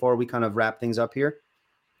mention before we kind of wrap things up here?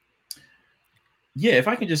 Yeah, if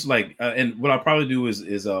I can just and what I'll probably do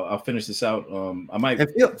is I'll finish this out. I might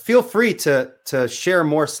feel free to share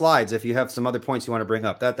more slides if you have some other points you want to bring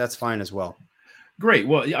up. That's fine as well. Great.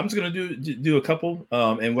 Well, yeah, I'm just going to do a couple.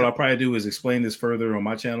 And what I'll probably do is explain this further on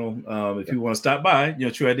my channel. If you want to stop by,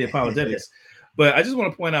 True ID Apologetics. But I just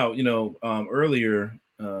want to point out, earlier,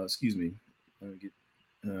 excuse me,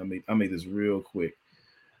 I'll make this real quick.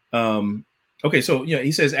 Okay, so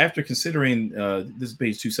he says, after considering this is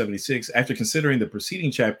page 276, after considering the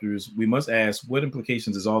preceding chapters, we must ask, what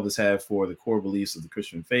implications does all this have for the core beliefs of the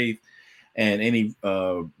Christian faith and any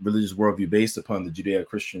religious worldview based upon the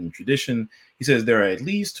Judeo-Christian tradition? He says there are at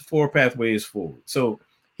least 4 pathways forward. So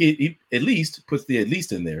he at least puts the at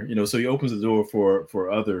least in there, so he opens the door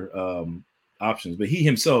for other options. But he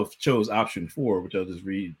himself chose option 4, which I'll just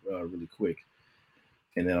read really quick.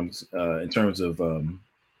 And then I'm in terms of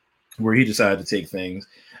where he decided to take things.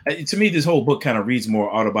 To me, this whole book kind of reads more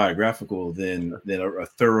autobiographical than a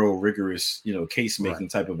thorough, rigorous, case-making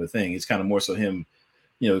type of a thing. It's kind of more so him,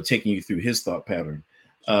 taking you through his thought pattern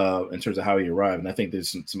in terms of how he arrived. And I think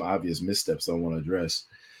there's some obvious missteps I want to address.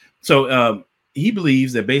 So he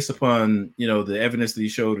believes that based upon, the evidence that he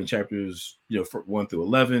showed in chapters, 1 through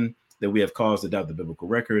 11, that we have cause to doubt the biblical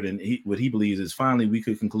record. And what he believes is, finally, we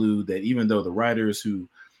could conclude that even though the writers who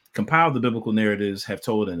compiled the biblical narratives have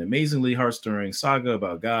told an amazingly heart-stirring saga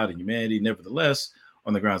about God and humanity, nevertheless,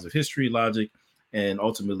 on the grounds of history, logic, and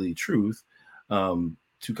ultimately truth, 2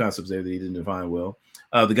 concepts there that he didn't define well,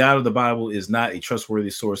 the God of the Bible is not a trustworthy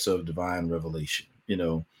source of divine revelation,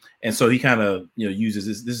 And so he kind of,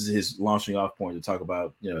 uses this is his launching off point to talk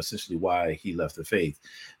about, essentially why he left the faith.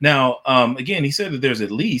 Now, again, he said that there's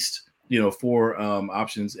at least 4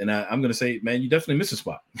 options, and I'm going to say, man, you definitely missed a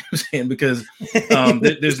spot. Because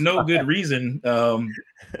there's no good reason.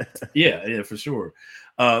 Yeah, for sure.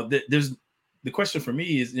 There's the question for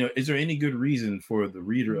me is there any good reason for the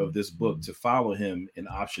reader of this book to follow him in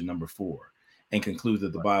option number 4? and conclude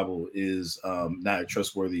that the Bible is not a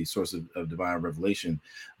trustworthy source of divine revelation?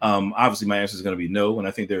 Obviously, my answer is going to be no, and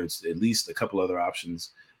I think there's at least a couple other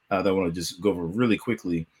options that I want to just go over really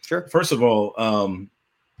quickly. Sure. First of all,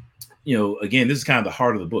 again, this is kind of the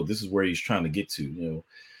heart of the book. This is where he's trying to get to.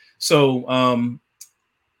 So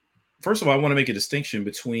first of all, I want to make a distinction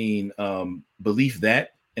between belief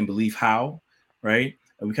that and belief how, right?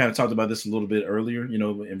 And we kind of talked about this a little bit earlier,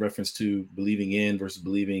 in reference to believing in versus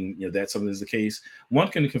believing, that something is the case. One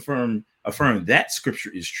can affirm that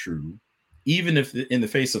scripture is true, even if in the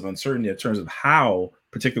face of uncertainty in terms of how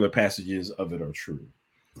particular passages of it are true.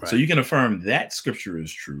 Right. So you can affirm that scripture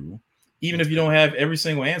is true, even if you don't have every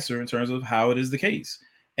single answer in terms of how it is the case.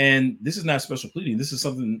 And this is not special pleading. This is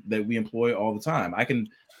something that we employ all the time.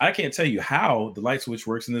 I can't tell you how the light switch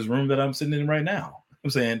works in this room that I'm sitting in right now. I'm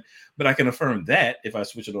saying, but I can affirm that if I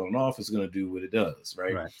switch it on and off, it's going to do what it does,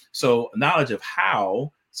 right? So knowledge of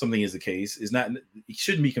how something is the case it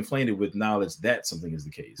shouldn't be conflated with knowledge that something is the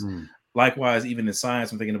case. Likewise, even in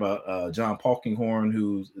science, I'm thinking about John Polkinghorne,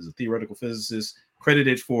 who is a theoretical physicist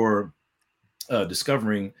credited for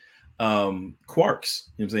discovering quarks.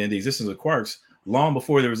 The existence of quarks long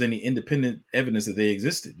before there was any independent evidence that they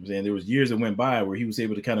existed. And there was years that went by where he was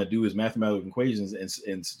able to kind of do his mathematical equations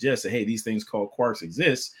and suggest that, hey, these things called quarks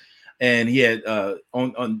exist. And he had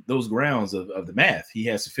on those grounds of the math, he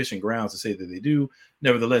had sufficient grounds to say that they do.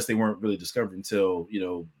 Nevertheless, they weren't really discovered until,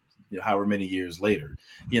 however many years later,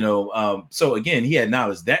 so again, he had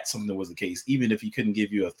knowledge that something was the case, even if he couldn't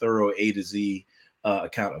give you a thorough A to Z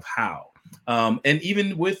account of how. And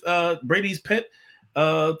even with Brady's pet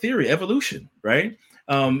theory, evolution, right?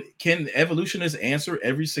 Can evolutionists answer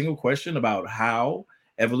every single question about how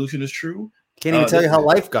evolution is true? Can't even tell you how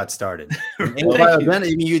life got started.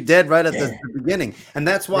 You dead right at the beginning, and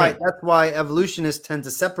that's why evolutionists tend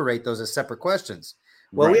to separate those as separate questions.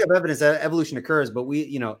 Well, we have evidence that evolution occurs, but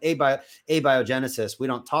abiogenesis, we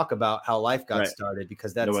don't talk about how life got started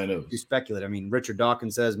because that's too speculative. I mean, Richard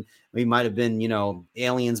Dawkins says we might have been,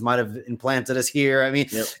 aliens might have implanted us here. I mean,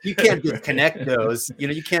 you can't just connect those.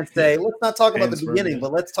 You can't say, let's not talk about the beginning,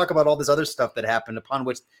 but let's talk about all this other stuff that happened upon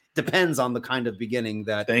which depends on the kind of beginning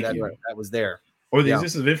that was there. Or the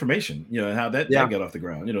existence of information, and how that got off the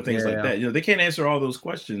ground, things like that. They can't answer all those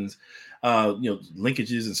questions,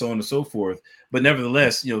 linkages and so on and so forth. But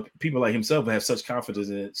nevertheless, people like himself have such confidence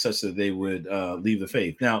in it, such that they would leave the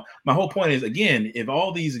faith. Now, my whole point is, again, if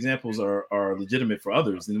all these examples are legitimate for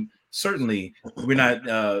others, then certainly we're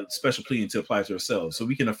not special pleading to apply to ourselves. So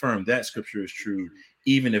we can affirm that scripture is true,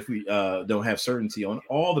 even if we don't have certainty on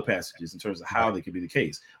all the passages in terms of how they could be the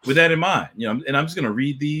case. With that in mind, and I'm just going to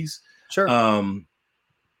read these. Sure.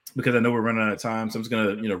 Because I know we're running out of time, so I'm just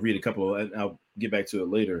gonna read a couple. And I'll get back to it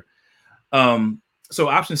later. So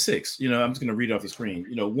option 6, I'm just gonna read off the screen.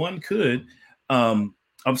 One could. I'm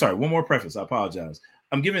sorry. One more preface. I apologize.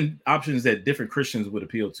 I'm giving options that different Christians would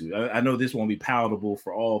appeal to. I know this won't be palatable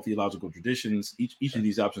for all theological traditions. Each of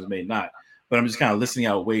these options may not, but I'm just kind of listing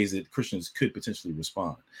out ways that Christians could potentially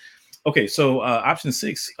respond. Okay, so option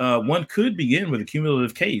 6. One could begin with a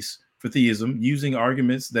cumulative case for theism using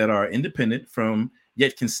arguments that are independent from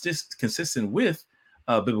yet consistent with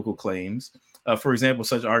biblical claims. For example,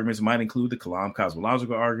 such arguments might include the Kalam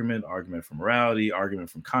cosmological argument from morality, argument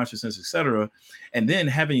from consciousness, etc. And then,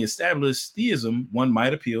 having established theism, one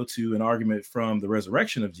might appeal to an argument from the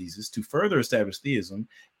resurrection of Jesus to further establish theism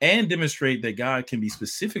and demonstrate that God can be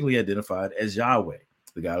specifically identified as Yahweh,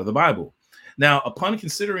 the God of the Bible. Now, upon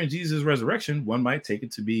considering Jesus' resurrection, one might take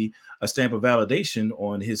it to be a stamp of validation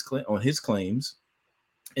on his claims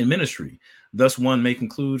in ministry. Thus, one may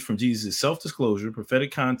conclude from Jesus' self-disclosure,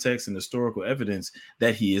 prophetic context, and historical evidence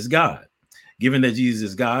that he is God. Given that Jesus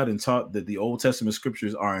is God and taught that the Old Testament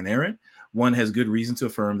scriptures are inerrant, one has good reason to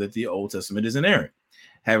affirm that the Old Testament is inerrant.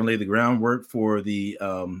 Having laid the groundwork for the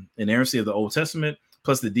inerrancy of the Old Testament,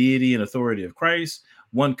 plus the deity and authority of Christ,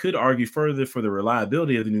 one could argue further for the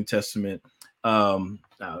reliability of the New Testament. I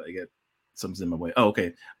got something's in my way. Oh,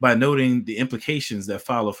 okay. By noting the implications that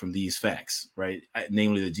follow from these facts, right?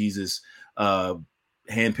 Namely that Jesus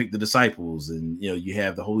handpicked the disciples, and you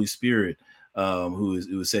have the Holy Spirit, who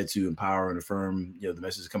was said to empower and affirm the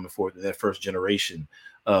message coming forth in that first generation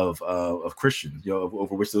of Christians,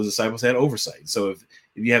 over which those disciples had oversight. So if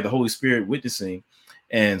you have the Holy Spirit witnessing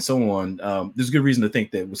and so on, there's good reason to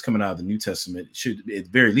think that what's coming out of the New Testament should at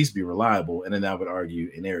very least be reliable, and then I would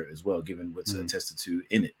argue inerrant as well, given what's attested to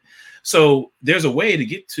in it. So there's a way to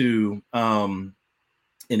get to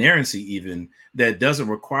inerrancy even that doesn't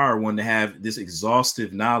require one to have this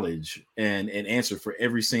exhaustive knowledge and answer for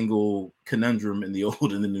every single conundrum in the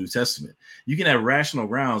Old and the New Testament. You can have rational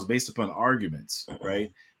grounds based upon arguments,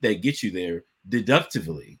 right? that get you there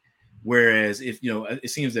deductively. Whereas if, it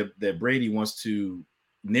seems that Brady wants to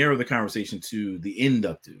narrow the conversation to the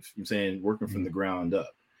inductive, I'm saying working from the ground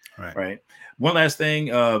up. Right. One last thing,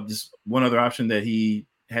 just one other option that he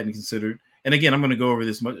hadn't considered. And again, I'm going to go over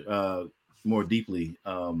this much more deeply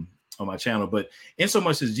on my channel, but in so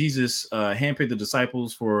much as Jesus handpicked the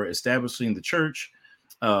disciples for establishing the church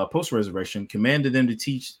post-resurrection, commanded them to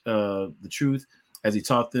teach the truth as he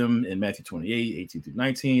taught them in Matthew 28, 18 through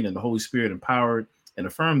 19, and the Holy Spirit empowered and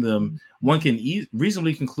affirmed them, one can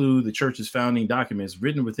reasonably conclude the church's founding documents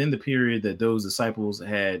written within the period that those disciples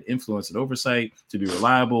had influence and oversight to be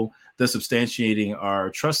reliable, thus substantiating our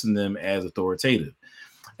trust in them as authoritative.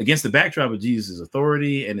 Against the backdrop of Jesus'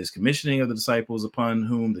 authority and his commissioning of the disciples upon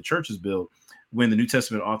whom the church is built, when the New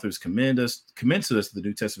Testament authors commend to us that the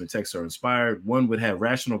New Testament texts are inspired, one would have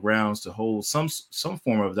rational grounds to hold some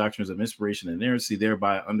form of doctrines of inspiration and inerrancy,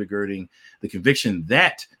 thereby undergirding the conviction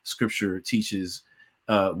that Scripture teaches.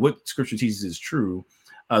 What Scripture teaches is true.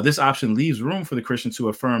 This option leaves room for the Christian to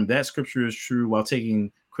affirm that Scripture is true while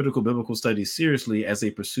taking critical biblical studies seriously as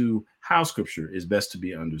they pursue how Scripture is best to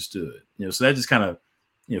be understood. So that just kind of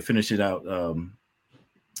finish it out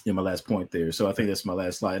in my last point there. So I think that's my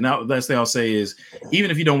last slide. Now, the last thing I'll say is, even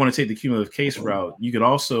if you don't want to take the cumulative case route, you could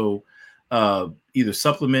also either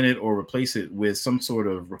supplement it or replace it with some sort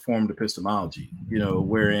of reformed epistemology,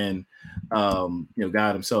 wherein,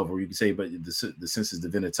 God himself, or you can say, but the sensus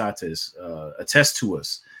divinitatis attests to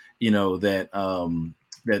us, that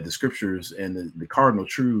the scriptures and the cardinal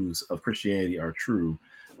truths of Christianity are true,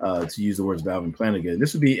 to use the words of Alvin Plantinga.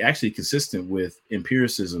 This would be actually consistent with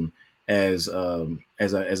empiricism as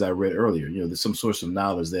I read earlier. There's some source of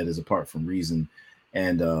knowledge that is apart from reason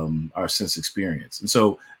and our sense experience. And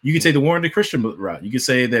so you can take the warranted Christian route. You could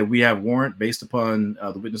say that we have warrant based upon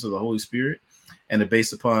the witness of the Holy Spirit, and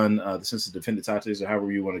based upon the sensus divinitatis, or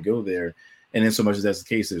however you want to go there. And in so much as that's the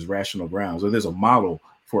case, there's rational grounds, or there's a model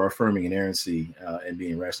for affirming inerrancy and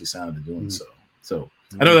being rationally sound in doing so. So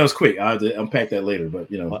I know that was quick. I'll have to unpack that later, but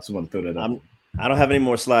I just want to throw that out. I don't have any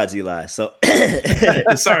more slides, Eli. So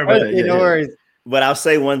sorry about that. No worries. But I'll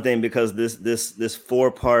say one thing, because this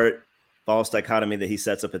 4-part false dichotomy that he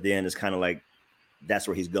sets up at the end is kind of like, that's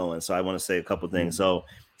where he's going. So I want to say a couple things. So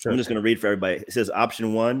I'm just going to read for everybody. It says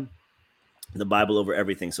option 1, the Bible over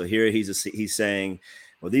everything. So here he's saying,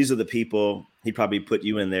 well, these are the people. He probably put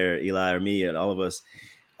you in there, Eli, or me, and all of us.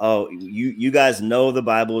 Oh, you guys know the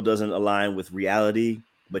Bible doesn't align with reality,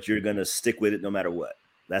 but you're going to stick with it no matter what.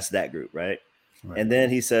 That's that group, right? And then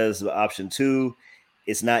he says option 2,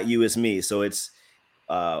 it's not you, it's me. So it's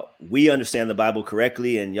we understand the Bible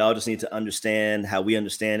correctly, and y'all just need to understand how we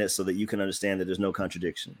understand it so that you can understand that there's no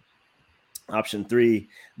contradiction. Option 3,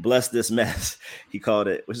 bless this mess, he called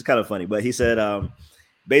it, which is kind of funny. But he said,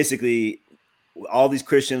 basically, all these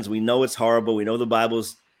Christians, we know it's horrible. We know the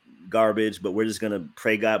Bible's garbage, but we're just going to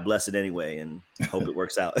pray God bless it anyway and hope it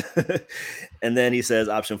works out. And then he says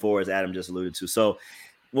option 4, as Adam just alluded to. So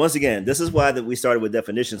once again, this is why that we started with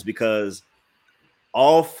definitions, because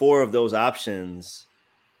all 4 of those options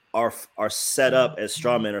are set up as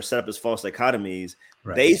straw men, or set up as false dichotomies,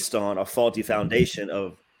 based on a faulty foundation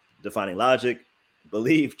of defining logic,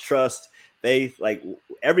 belief, trust, faith. Like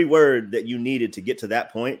every word that you needed to get to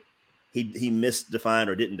that point, he misdefined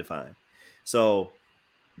or didn't define. So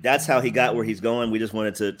that's how he got where he's going. We just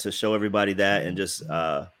wanted to show everybody that, and just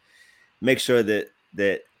make sure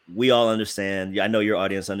that we all understand. I know your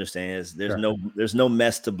audience understands. There's no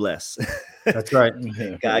mess to bless. That's right.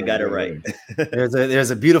 God got it right.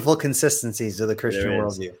 There's a beautiful consistency to the Christian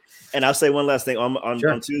worldview. And I'll say one last thing.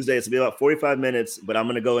 On Tuesday, it's be about 45 minutes, but I'm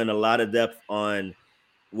going to go in a lot of depth on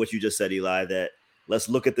what you just said, Eli, that let's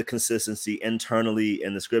look at the consistency internally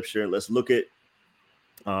in the scripture. Let's look at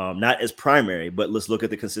not as primary, but let's look at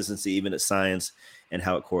the consistency even at science and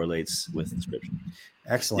how it correlates with the scripture.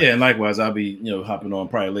 Excellent. Yeah, and likewise, I'll be hopping on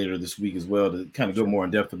probably later this week as well to kind of go more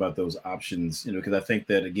in depth about those options. Because I think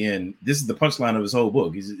that, again, this is the punchline of his whole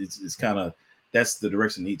book. It's kind of, that's the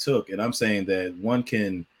direction he took, and I'm saying that one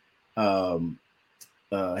can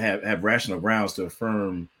have rational grounds to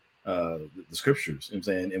affirm the scriptures. I'm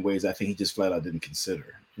saying in ways I think he just flat out didn't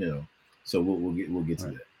consider. So we'll get to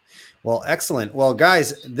that. Well, excellent. Well,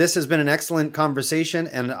 guys, this has been an excellent conversation,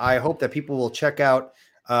 and I hope that people will check out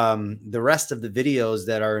the rest of the videos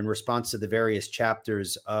that are in response to the various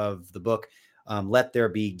chapters of the book. Let There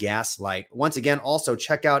Be Gaslight. Once again, also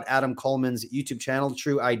check out Adam Coleman's YouTube channel,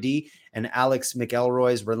 True ID, and Alex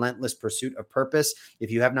McElroy's Relentless Pursuit of Purpose.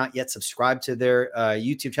 If you have not yet subscribed to their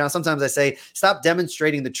YouTube channel, sometimes I say, stop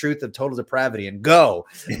demonstrating the truth of total depravity and go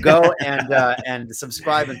and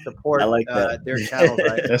subscribe and support their channels.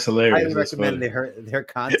 That's hilarious. I highly recommend their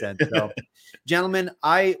content. So, gentlemen,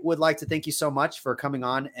 I would like to thank you so much for coming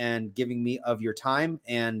on and giving me of your time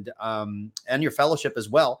and your fellowship as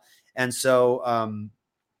well. And so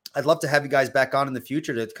I'd love to have you guys back on in the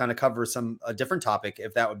future to kind of cover a different topic,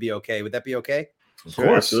 if that would be okay. Would that be okay? Of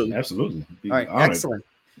course. Absolutely. All right. Honored. Excellent.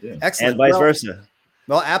 Yeah. Excellent. And vice versa.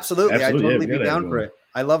 Well, absolutely. I'd totally be down for it. it.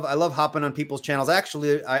 I love hopping on people's channels.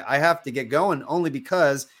 Actually, I have to get going only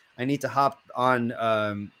because I need to hop on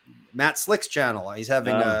Matt Slick's channel. He's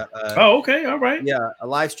having okay. All right. Yeah, a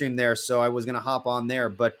live stream there. So I was going to hop on there,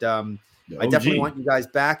 but I definitely want you guys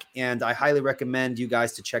back, and I highly recommend you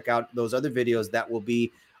guys to check out those other videos that will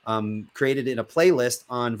be created in a playlist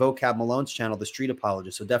on Vocab Malone's channel, The Street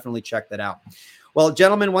Apologist. So definitely check that out. Well,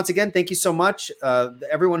 gentlemen, once again, thank you so much.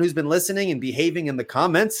 Everyone who's been listening and behaving in the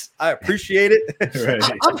comments, I appreciate it.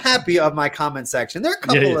 Right. I'm happy of my comment section. There are a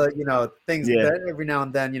couple of, things that every now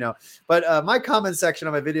and then, but my comment section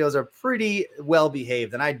of my videos are pretty well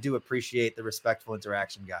behaved, and I do appreciate the respectful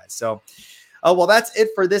interaction, guys. So, well, that's it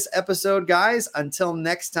for this episode, guys. Until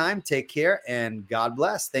next time, take care and God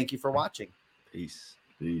bless. Thank you for watching. Peace.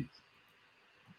 Peace.